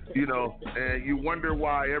 you know, and you wonder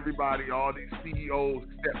why everybody, all these CEOs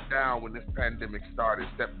stepped down when this pandemic started,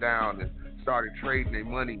 stepped down and started trading their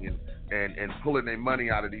money and pulling their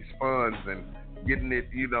money out of these funds and getting it,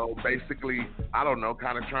 you know, basically, I don't know,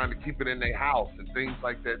 kind of trying to keep it in their house and things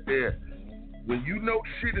like that there. When you know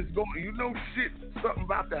shit is going, you know shit, something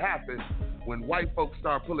about to happen when white folks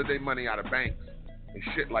start pulling their money out of banks and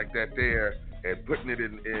shit like that there and putting it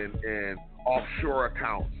in offshore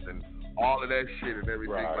accounts and all of that shit and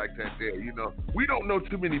everything like that there. You know, we don't know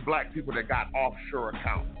too many black people that got offshore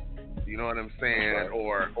accounts. You know what I'm saying?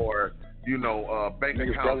 Or you know, bank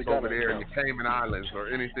accounts over there in the Cayman Islands or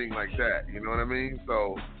anything like that. You know what I mean?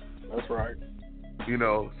 So that's right. You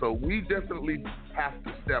know, so we definitely have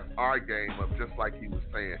to step our game up, just like he was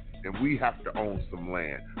saying, and we have to own some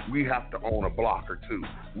land. We have to own a block or two.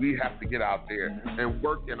 We have to get out there and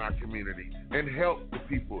work in our community and help the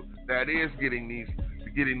people that is getting these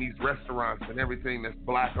restaurants and everything that's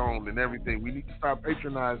black owned and everything. We need to start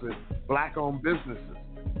patronizing black owned businesses.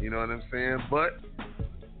 You know what I'm saying? But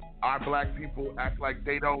our black people act like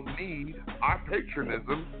they don't need our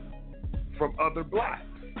patronism from other blacks.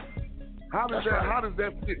 How does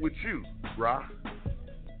that fit with you, Ra?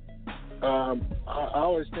 I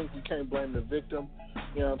always think we can't blame the victim.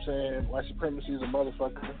 You know what I'm saying? White supremacy is a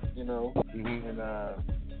motherfucker, you know. And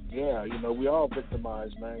yeah, you know, we all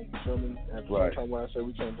victimized, man. You feel me? At the same time when I say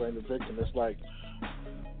we can't blame the victim, it's like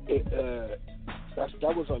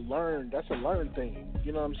that was a learned thing.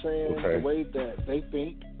 You know what I'm saying? The way that they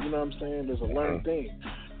think, you know what I'm saying, there's a learned thing.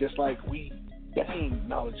 Just like we gained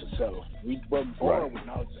knowledge of self. We wasn't born with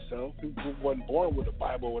knowledge of self. We wasn't born with a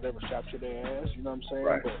Bible or whatever strapped to their ass, you know what I'm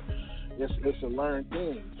saying? But it's a learned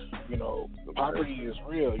thing. You know, poverty is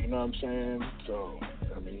real, you know what I'm saying? So,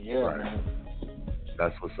 I mean, man.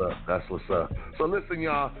 That's what's up. That's what's up. So listen,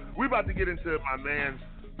 y'all, we about to get into my man's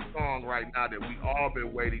song right now that we all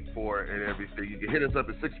been waiting for and everything. You can hit us up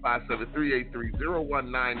at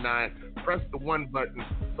 657-383-0199. Press the 1 button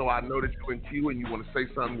so I know that you're in queue and you want to say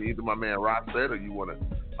something to either my man Ross said or you want to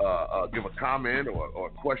give a comment or a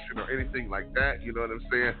question or anything like that. You know what I'm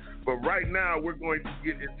saying? But right now we're going to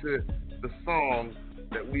get into the song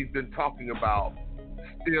that we've been talking about,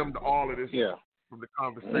 stemmed all of this from the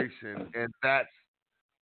conversation, and that's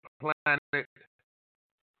Planet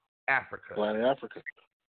Africa. Planet Africa.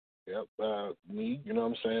 Yep, me, you know what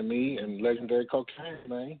I'm saying, me and Legendary Cocaine,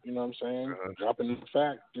 man, you know what I'm saying, dropping the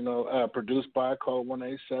fact, you know, produced by Code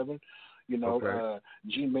 187, you know,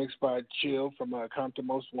 G-Mixed by Chill from Compton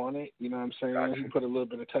Most Wanted, you know what I'm saying, he put a little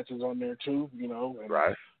bit of touches on there too, you know, and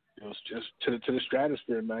it was just to the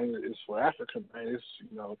stratosphere, man. It's for Africa, man. It's,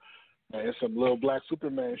 you know, man, it's some little black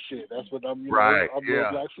Superman shit. That's what I'm, you know, I'm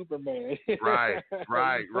little black Superman. Right.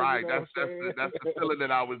 That's the feeling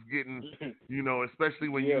that I was getting, you know, especially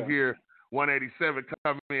when you hear 187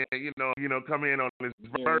 come in, come in on this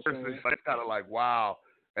verse. It's kind of like, wow,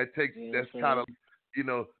 that's kind of, you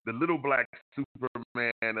know, the little black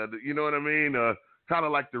Superman, you know what I mean? Kind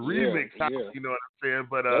of like the remix, you know what I'm saying?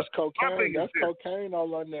 But that's cocaine. That's cocaine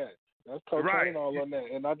all on that. That's cocaine all on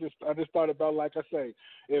that. And I just thought about, like I say,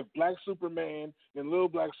 if Black Superman and Little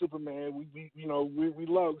Black Superman,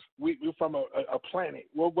 we're from a planet.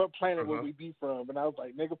 Well, what planet would we be from? And I was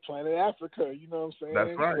like, nigga, planet Africa. You know what I'm saying?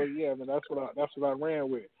 That's right. But yeah, man, that's what I ran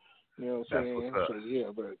with. You know what I'm saying? So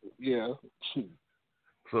yeah, but yeah.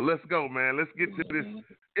 So let's go, man. Let's get to this.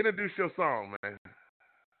 Introduce your song, man.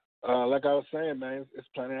 Like I was saying, man, it's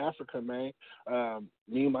Planet Africa, man.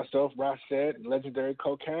 Me, myself, Ross Set, and Legendary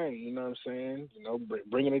Cocaine, you know what I'm saying? You know,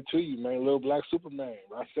 bringing it to you, man. Little Black Superman,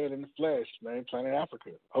 Ross Set in the flesh, man. Planet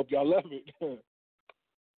Africa. Hope y'all love it.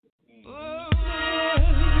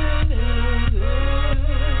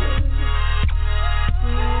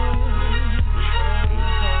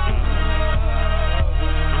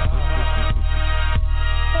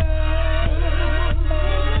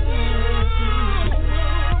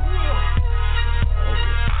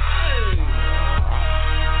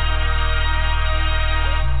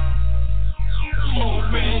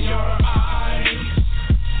 Open your eyes.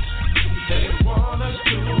 They want us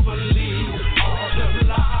to believe all the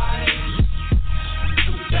lies.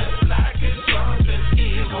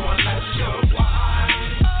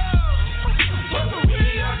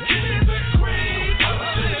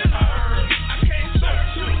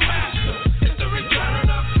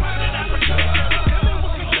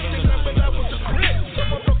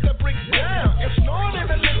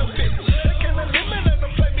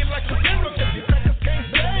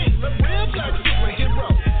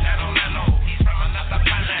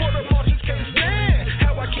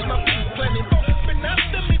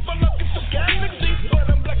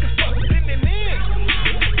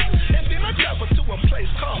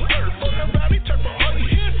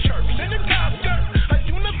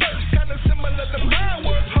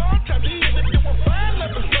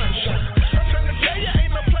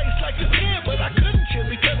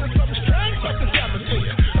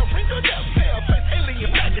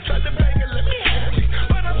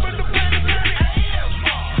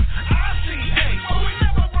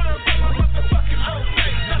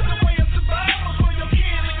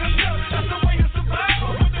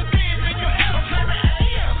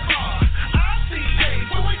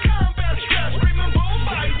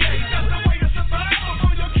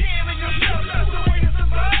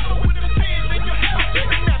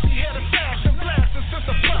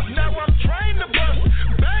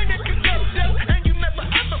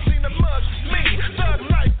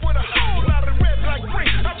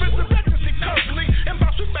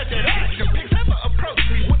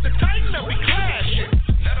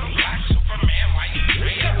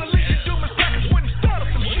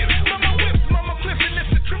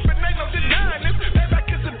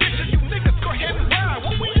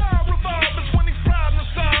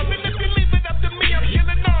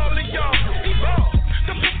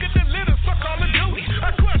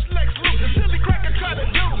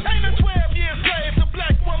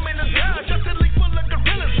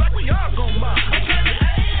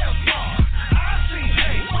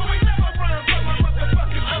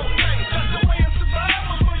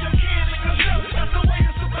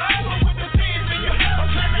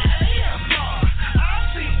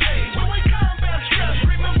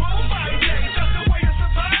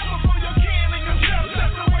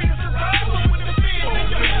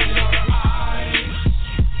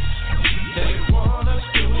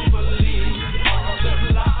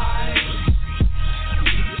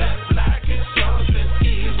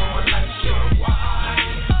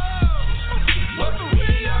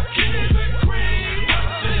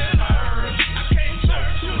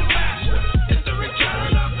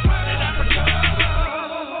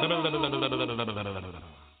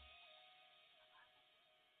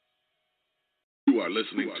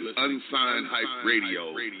 listening to Unsigned Hype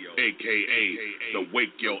Radio, a.k.a. the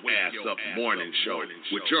Wake Your Ass Up Morning Show,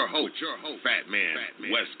 with your host, Phatman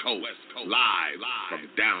WestCoast, live from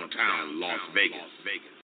downtown Las Vegas.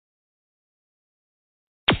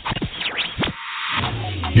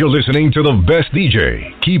 You're listening to the best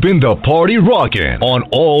DJ, keeping the party rocking on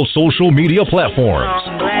all social media platforms.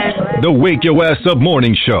 The Wake Your Ass Up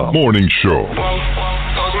Morning Show.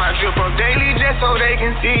 Post my drip up daily just so they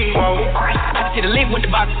can see. I see the link with the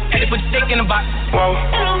box, had to put the stick in the box. And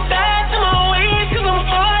I'm back to my ways 'cause I'm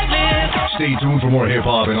heartless. Stay tuned for more hip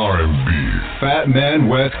hop and R&B. Phatman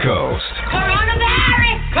WestCoast.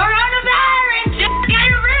 Coronavirus, just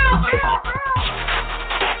getting real.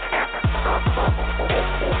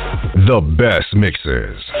 The best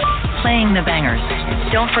mixes. Playing the bangers.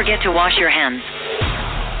 Don't forget to wash your hands.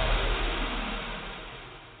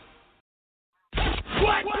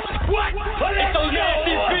 What is those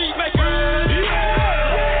nasty beat makers?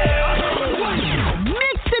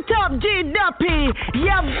 Mix it up, G-Duppy. You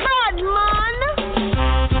bad man.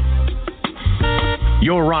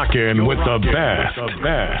 You're rocking with the best.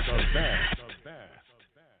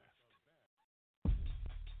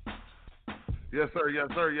 Yes, sir. Yes,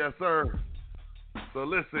 sir. Yes, sir. So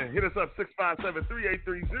listen, hit us up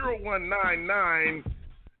 657-383-0199.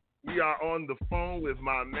 We are on the phone with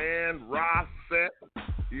my man RA SET.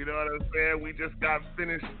 You know what I'm saying? We just got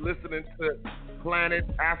finished listening to Planet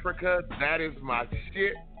Africa. That is my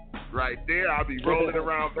shit right there. I'll be rolling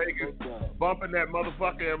around Vegas, bumping that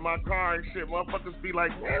motherfucker in my car and shit. Motherfuckers be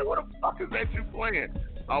like, man, what the fuck is that you playing?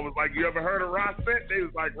 I was like, you ever heard of RA SET? They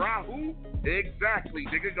was like, Ra who? Exactly.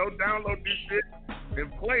 Nigga, go download this shit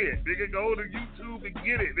and play it. Nigga, go to YouTube and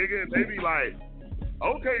get it. Nigga, and they be like,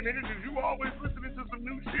 okay, nigga, because you always listening to some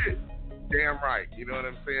new shit. Damn right. You know what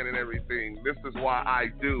I'm saying, and everything. This is why I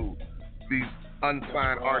do these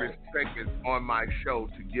unsigned artist segments on my show,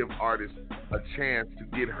 to give artists a chance to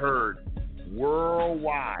get heard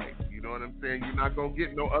worldwide. You know what I'm saying? You're not going to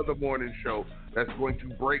get no other morning show that's going to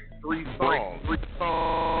break three songs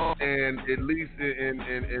and at least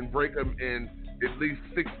and break them in at least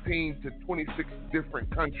 16 to 26 different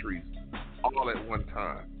countries all at one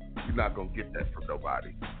time. You're not going to get that from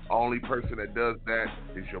nobody. Only person that does that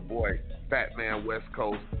is your boy, Phatman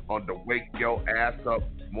WestCoast, on the Wake Your Ass Up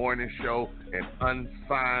Morning Show and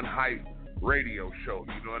Unsigned Hype Radio Show.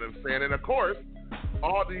 You know what I'm saying? And of course,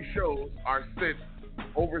 all these shows are sent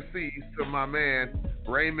overseas to my man,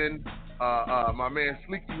 Raymond, my man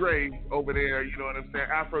Sleeky Ray over there, you know what I'm saying,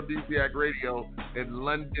 Aphrodisiac Radio in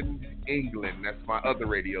London, England. That's my other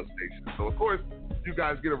radio station. So, of course, you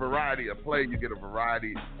guys get a variety of play. You get a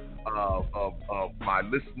variety of my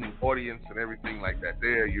listening audience and everything like that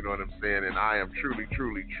there, you know what I'm saying? And I am truly,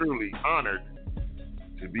 truly, truly honored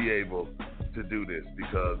to be able to do this,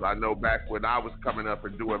 because I know back when I was coming up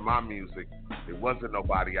and doing my music, there wasn't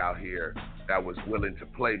nobody out here that was willing to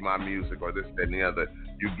play my music or this, that, and the other.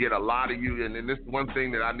 You get a lot of you, and this is one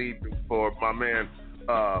thing that I need for my man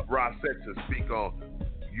RA SET to speak on.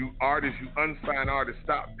 You artists, you unsigned artists,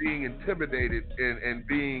 stop being intimidated and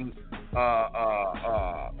being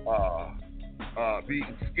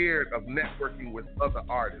scared of networking with other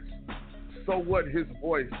artists. So what, his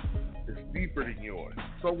voice is deeper than yours.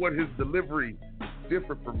 So what, his delivery is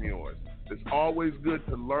different from yours. It's always good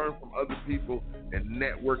to learn from other people and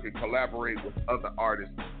network and collaborate with other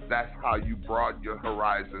artists. That's how you broaden your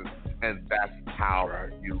horizons, and that's how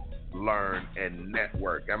you learn and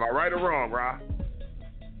network. Am I right or wrong, Ra?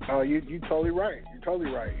 You totally right. You're totally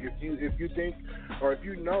right. If you think, or if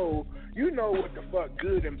you know what the fuck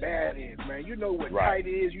good and bad is, man. You know what tight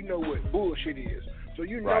is. You know what bullshit is. So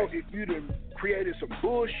you know if you done created some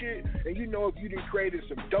bullshit, and you know if you done created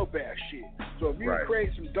some dope ass shit. So if you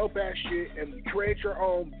create some dope ass shit and create your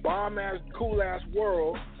own bomb ass, cool ass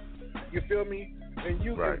world, you feel me? And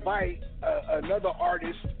you invite another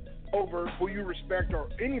artist over who you respect, or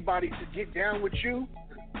anybody to get down with you.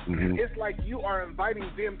 Mm-hmm. It's like you are inviting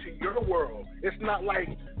them to your world. It's not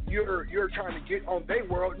like you're trying to get on their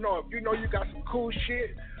world. No, if you know you got some cool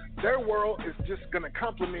shit, their world is just gonna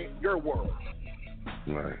complement your world.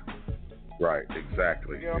 Right,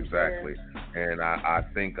 exactly, you know exactly. And I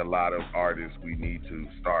think a lot of artists, we need to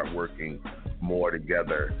start working more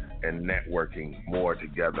together and networking more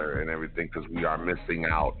together and everything, because we are missing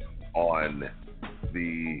out on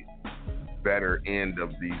the better end of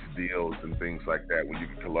these deals and things like that, when you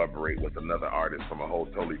can collaborate with another artist from a whole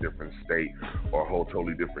totally different state or a whole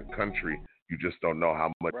totally different country. You just don't know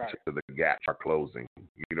how much of the gaps are closing.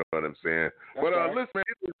 You know what I'm saying? But listen,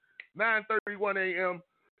 man, it's 9:31 a.m.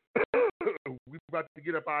 We about to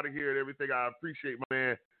get up out of here and everything. I appreciate my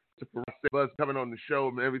man Christopher RA SET Busby coming on the show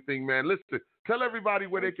and everything, man. Listen, tell everybody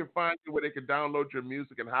where they can find you, where they can download your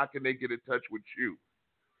music, and how can they get in touch with you.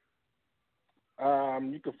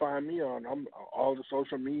 You can find me on all the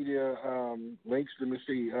social media links. Let me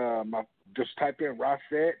see. Just type in RA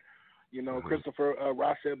SET. Christopher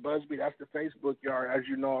RA SET Busby. That's the Facebook yard, as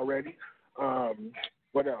you know already.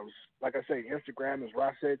 What else? Like I say, Instagram is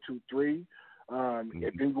RA SET 23.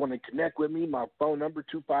 If you want to connect with me, my phone number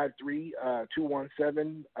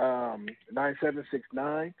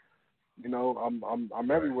 253-217-9769.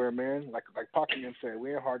 I'm everywhere, man. Like Pacman said,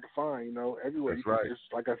 we ain't hard to find. Everywhere. That's right. Just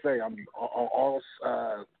like I say, I'm on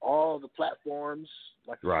all the platforms.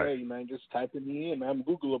 Like I say, man, just typing me in, man. I'm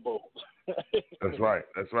Googleable. That's right.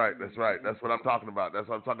 That's what I'm talking about.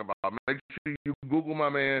 Make sure you Google my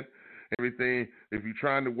man. Everything. If you're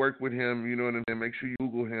trying to work with him, you know what I mean. Make sure you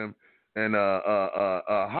Google him and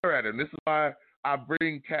holler at him. This is why I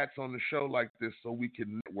bring cats on the show like this, so we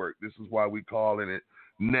can network. This is why we calling it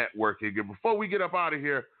networking. And before we get up out of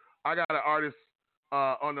here, I got an artist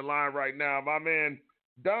on the line right now. My man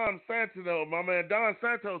Don Santos. Don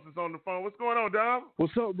Santos is on the phone. What's going on, Don?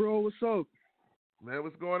 What's up, bro? What's up? Man,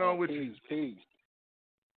 what's going on with you? Peace.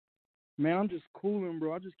 Man, I'm just cooling,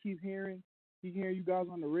 bro. I just keep hearing you guys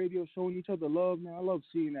on the radio showing each other love, man. I love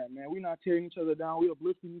seeing that, man. We're not tearing each other down. We're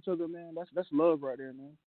uplifting each other, man. That's love right there,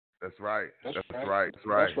 man. That's right.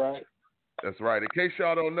 That's right. In case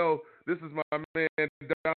y'all don't know, this is my man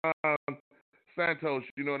Don Santos.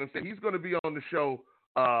 You know what I'm saying? He's going to be on the show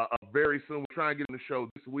very soon. We're trying to get on the show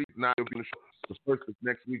this week. Now he'll be on the show the first of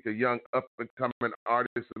next week. A young up and coming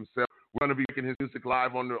artist himself. We're going to be making his music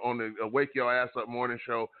live on the Wake Your Ass Up morning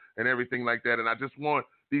show and everything like that. And I just want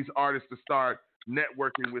these artists to start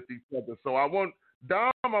networking with each other. So I want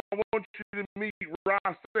Dom. I want you to meet RA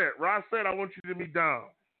SET. RA SET, I want you to meet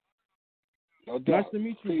Dom. No doubt. Nice to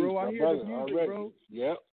meet you, bro. I hear the music, already. bro.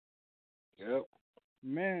 Yep.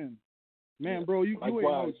 Man, bro, you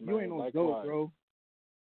ain't no joke, bro.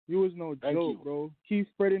 You is no joke, bro. Keep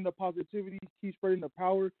spreading the positivity. Keep spreading the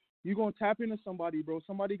power. You gonna tap into somebody, bro.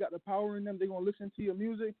 Somebody got the power in them. They gonna listen to your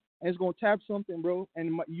music, and it's gonna tap something, bro.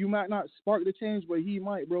 And you might not spark the change, but he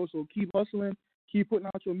might, bro. So keep hustling. Keep putting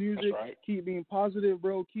out your music. Right. Keep being positive,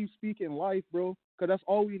 bro. Keep speaking life, bro. Because that's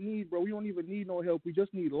all we need, bro. We don't even need no help. We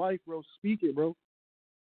just need life, bro. Speak it, bro.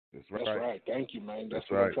 That's right. That's right. Thank you, man. That's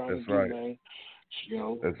what right. I'm trying That's to right. do, man.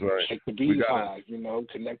 That's right. Take the beat high,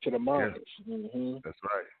 connect to the minds. Yeah. Mm-hmm. That's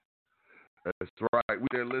right.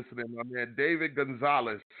 We're listening. My man David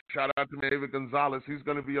Gonzalez. Shout out to David Gonzalez. He's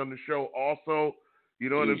going to be on the show also. You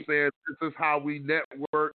know what I'm saying? This is how we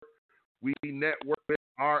network. We network with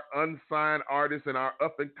our unsigned artists and our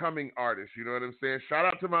up-and-coming artists. You know what I'm saying? Shout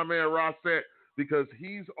out to my man RA SET because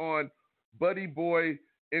he's on Buddy Boy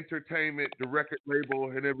Entertainment, the record label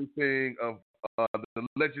and everything of the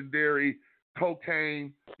legendary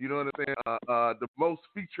Cocaine. You know what I'm saying? The most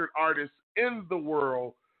featured artist in the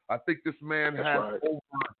world. I think this man has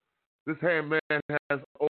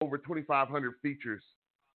over 2,500 features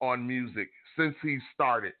on music since he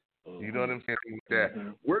started. Mm-hmm. You know what I'm saying? Mm-hmm.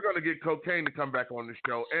 We're going to get Cocaine to come back on the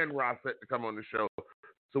show and RA SET to come on the show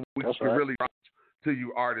so we can really talk to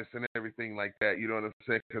you artists and everything like that. You know what I'm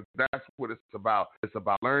saying? Because that's what it's about. It's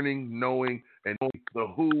about learning, knowing, and knowing the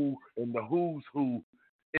who and the who's who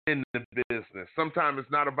in the business. Sometimes it's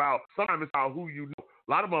about who you know.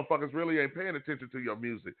 A lot of motherfuckers really ain't paying attention to your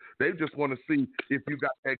music. They just want to see if you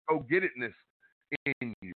got that go-get-itness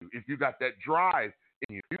in you, if you got that drive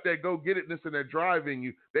in you. If that go-get-itness and that drive in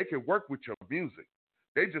you, they can work with your music.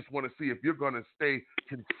 They just want to see if you're going to stay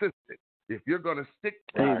consistent, if you're going to stick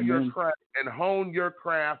to your craft and hone your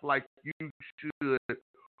craft like you should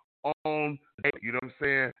on, you know what I'm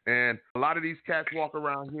saying? And a lot of these cats walk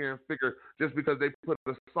around here and figure just because they put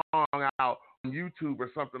a song out on YouTube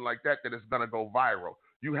or something like that it's going to go viral.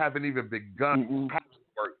 You haven't even begun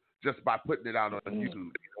work just by putting it out on YouTube. You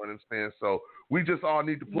know what I'm saying? So we just all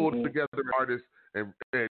need to pull together artists and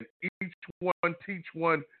each one teach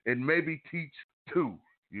one and maybe teach two.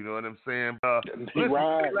 You know what I'm saying? Right.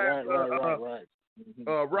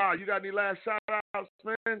 Ra, you got any last shout-outs,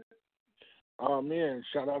 man? Oh, man,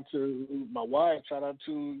 shout out to my wife. Shout out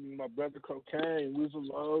to my brother Cocaine, Whistle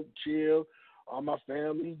Love, Chill, all my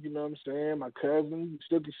family, you know what I'm saying? My cousin,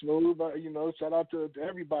 Sticky Smooth, shout out to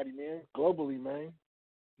everybody, man, globally, man.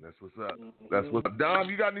 That's what's up. That's what's up.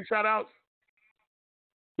 Dom, you got any shout-outs?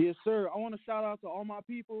 Yes, sir. I want to shout out to all my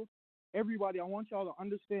people. Everybody, I want y'all to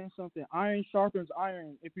understand something. Iron sharpens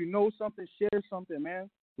iron. If you know something, share something, man.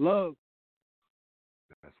 Love.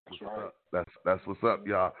 That's what's up. That's what's up,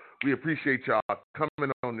 y'all. We appreciate y'all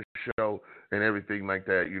coming on the show and everything like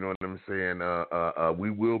that. You know what I'm saying?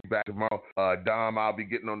 We will be back tomorrow. Dom, I'll be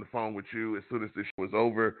getting on the phone with you as soon as this show is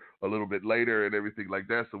over, a little bit later and everything like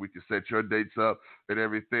that, so we can set your dates up and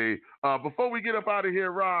everything. Before we get up out of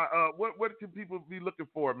here, Rod, what can people be looking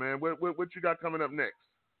for, man? What you got coming up next?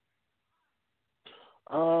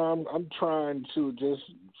 I'm trying to just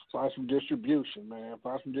find some distribution, man.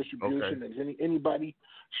 Okay. And anybody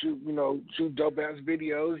shoot dope ass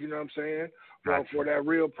videos. You know what I'm saying? Gotcha. For that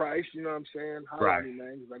real price. You know what I'm saying? Holler at Right. me,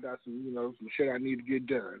 man, because I got some shit I need to get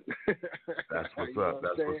done. That's what's up.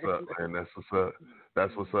 That's what's up, man.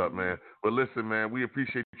 That's what's up, man. But listen, man, we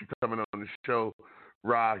appreciate you coming on the show,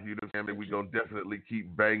 Rod. You know, family, we gonna definitely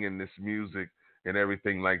keep banging this music and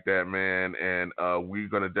everything like that, man. And we're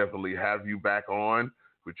gonna definitely have you back on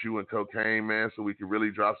with you and Cocaine, man, so we can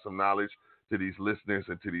really drop some knowledge to these listeners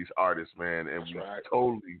and to these artists, man. And we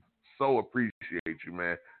totally so appreciate you,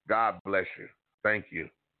 man. God bless you. Thank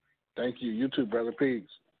you. Thank you. You too, brother. Peace.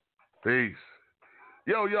 Peace.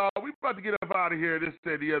 Yo, y'all, we about to get up out of here, this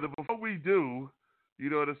and the other. Before we do,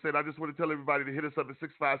 you know what I said, I just want to tell everybody to hit us up at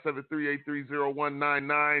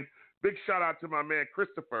 657-383-0199. Big shout out to my man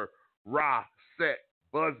Christopher RA SET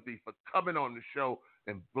Busby for coming on the show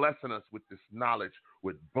and blessing us with this knowledge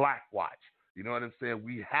with Black Watch. You know what I'm saying?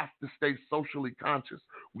 We have to stay socially conscious.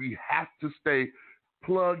 We have to stay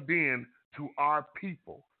plugged in to our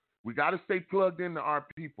people. We got to stay plugged into our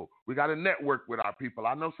people. We got to network with our people.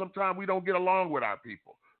 I know sometimes we don't get along with our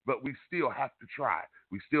people, but we still have to try.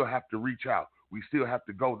 We still have to reach out. We still have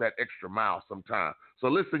to go that extra mile sometimes. So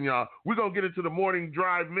listen, y'all, we're going to get into the morning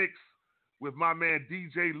drive mix with my man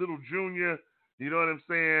DJ Little Jr., you know what I'm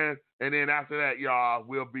saying? And then after that, y'all,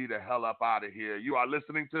 we'll be the hell up out of here. You are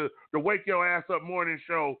listening to the Wake Your Ass Up Morning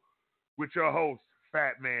Show with your host,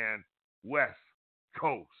 Phatman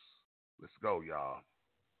WestCoast. Let's go, y'all.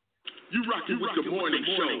 You rockin' with the morning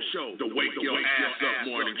show, the Wake Your Ass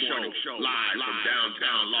Up Morning Show, live from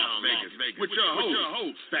downtown Las Vegas, with your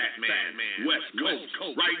host, Phatman WestCoast.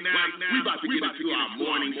 Right now, we about to get into our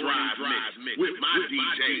morning drive mix with my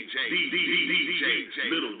DJ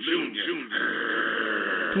Little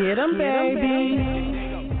Jr. Get 'em, baby.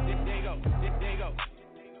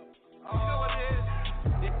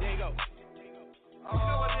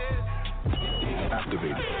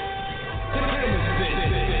 Activated.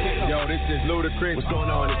 Yo, this is Ludacris. What's going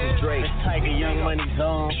on? This is Drake. It's Tiger, Young Money's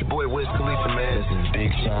home. It's your boy Wiz Khalifa, man. This is Big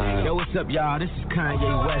Sean. Yo, what's up, y'all? This is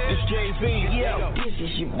Kanye West. It's Jay-Z. Yo, this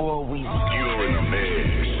is your boy Weezy. You're in the mix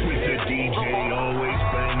with the DJ always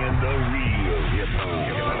banging the real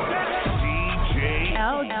hip-hop. DJ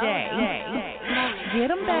LJ. Get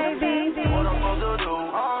 'em, baby. What I'm supposed to do?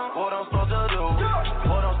 What I'm supposed to do?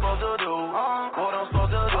 What I'm supposed to do? What I'm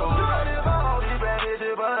supposed to do? I'm surrounded by all these bad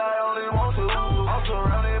bitches, but I only want to. I'm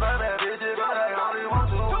surrounded by bad bitches, but I only want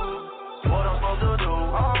to. What I'm supposed to do?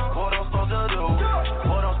 What I'm supposed to do?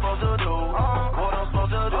 What I'm supposed to do? What I'm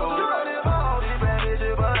supposed to do? I'm surrounded by all these bad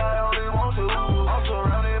bitches, but I only want to. I'm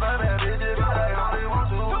surrounded by bad bitches, but I only want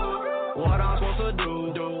to. What I'm supposed to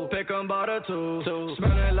do? Pick 'em by the two.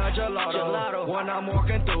 Smelling like gelato when I'm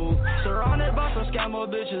walking through. Surrounded by some scammer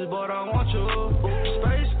bitches, but I want you.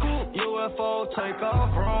 Space coupe, UFO, take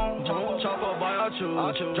off room. Chopper by our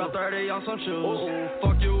choose. Drop 30 on some shoes.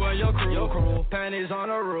 Fuck you and your crew. Panties on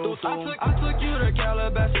the roof. I took you to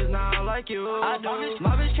Calabasas, now I like you.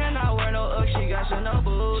 My bitch cannot wear no Ugg, she got Chanel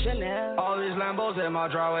boots. All these Lambos in my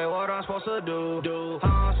driveway, what I'm supposed to do? How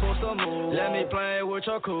I'm supposed to move? Let me play with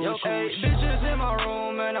your cool shoes. 8 bitches in my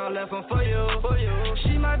room and I left them for you.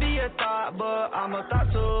 She might be a thought, but I'm a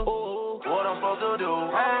thought too. What I'm supposed to do?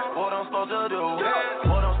 What I'm supposed to do?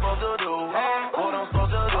 What I'm supposed to do? What I'm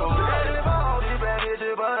supposed to do? Surrounded by all these bad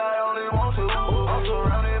bitches, but I only want to. I'm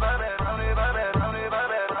surrounded by bad, surrounded by bad, surrounded by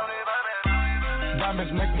bad, surrounded by bad.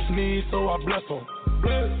 Diamonds make me sneeze, so I bless them.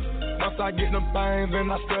 Once I get them things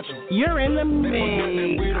and I stretch them. You're in the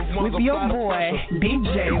mix with your boy,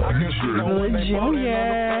 DJ Little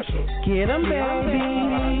Jr. Get 'em, baby.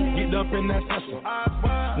 Get up in that session.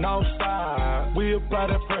 No side, we apply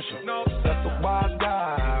that pressure. That's a wise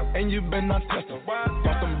guy, and you been untested.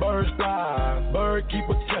 Got some birds fly, bird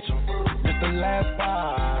keeper catch 'em. It's the last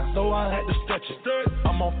five, so I had to stretch it.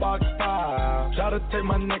 I'm on Fox 5, try to take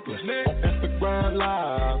my necklace. On Instagram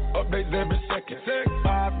Live, updates every second.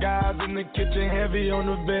 5 guys in the kitchen, heavy on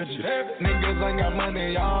the veggies. Niggas ain't got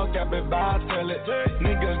money, y'all cap it, buy, sell it.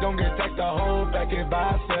 Niggas gon' get taxed the whole back if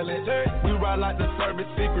I sell it. We ride like the service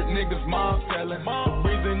secret, niggas mom selling. The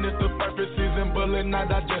reason it's the perfect season, bullet not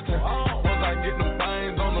digesting. Once I get them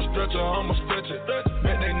things on the stretcher, I'ma stretch it.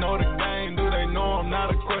 Bet they know the game, do they know I'm not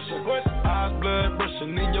a question? Eyes blood pressure.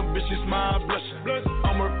 blessing. And your bitch, she smile, blessing.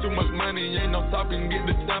 I'm worth too much money, ain't no talking, get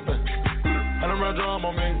the dumping. I don't run drum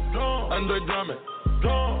on me, Andre drumming.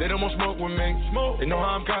 They don't want smoke with me, they know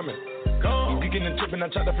how I'm coming. You geeking and tripping, I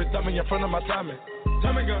try to fit me in front of my timing.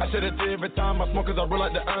 I said it every time I smoke, cause I roll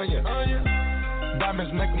like the onion.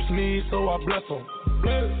 Diamonds make them sneeze, so I bless them.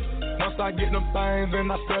 Once I get them things, then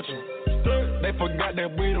I stretch them. They forgot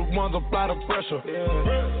that we the ones apply the pressure.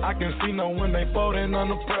 I can see no when they folding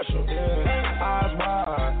under pressure. Eyes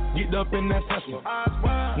wide, get up in that Tesla.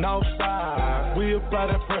 No side, we apply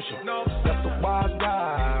that pressure. That's a wise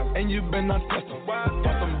guy, and you been untested.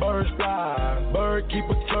 Got some birds fly, bird keep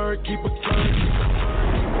a turd, keep a turd.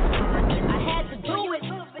 I had to do it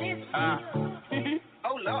for this.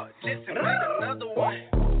 Oh Lord, listen, wait another one.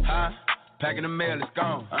 Packing the mail, it's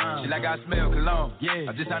gone. She like I smell cologne. Yeah,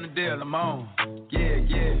 I just signed a deal, I'm on. Yeah.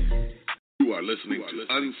 You are listening to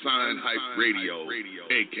Unsigned Hype Radio,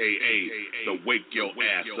 a.k.a. the Wake Your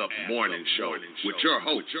Ass Up Morning Show, with your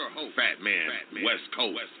host, Phatman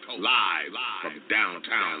WestCoast, live from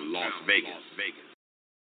downtown Las Vegas.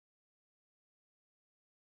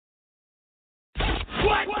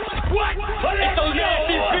 What? It's those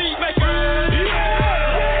nasty beat makers.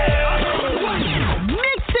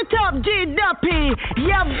 Mix it up, G-Duppy. You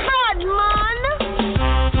bad man.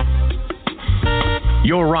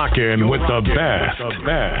 You're rocking with the best.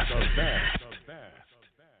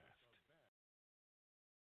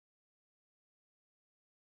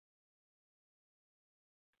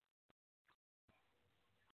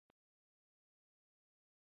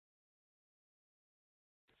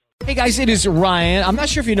 Hey guys, it is Ryan. I'm not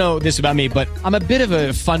sure if you know this about me, but I'm a bit of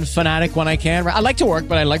a fun fanatic when I can. I like to work,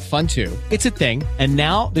 but I like fun too. It's a thing. And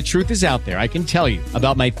now the truth is out there. I can tell you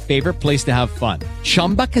about my favorite place to have fun.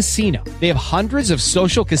 Chumba Casino. They have hundreds of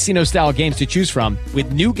social casino style games to choose from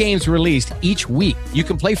with new games released each week. You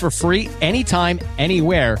can play for free anytime,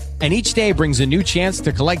 anywhere. And each day brings a new chance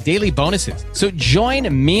to collect daily bonuses. So join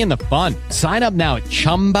me in the fun. Sign up now at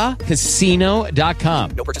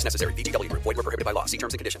ChumbaCasino.com. No purchase necessary. VGW Group. Void where prohibited by law. See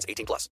terms and conditions. 18+.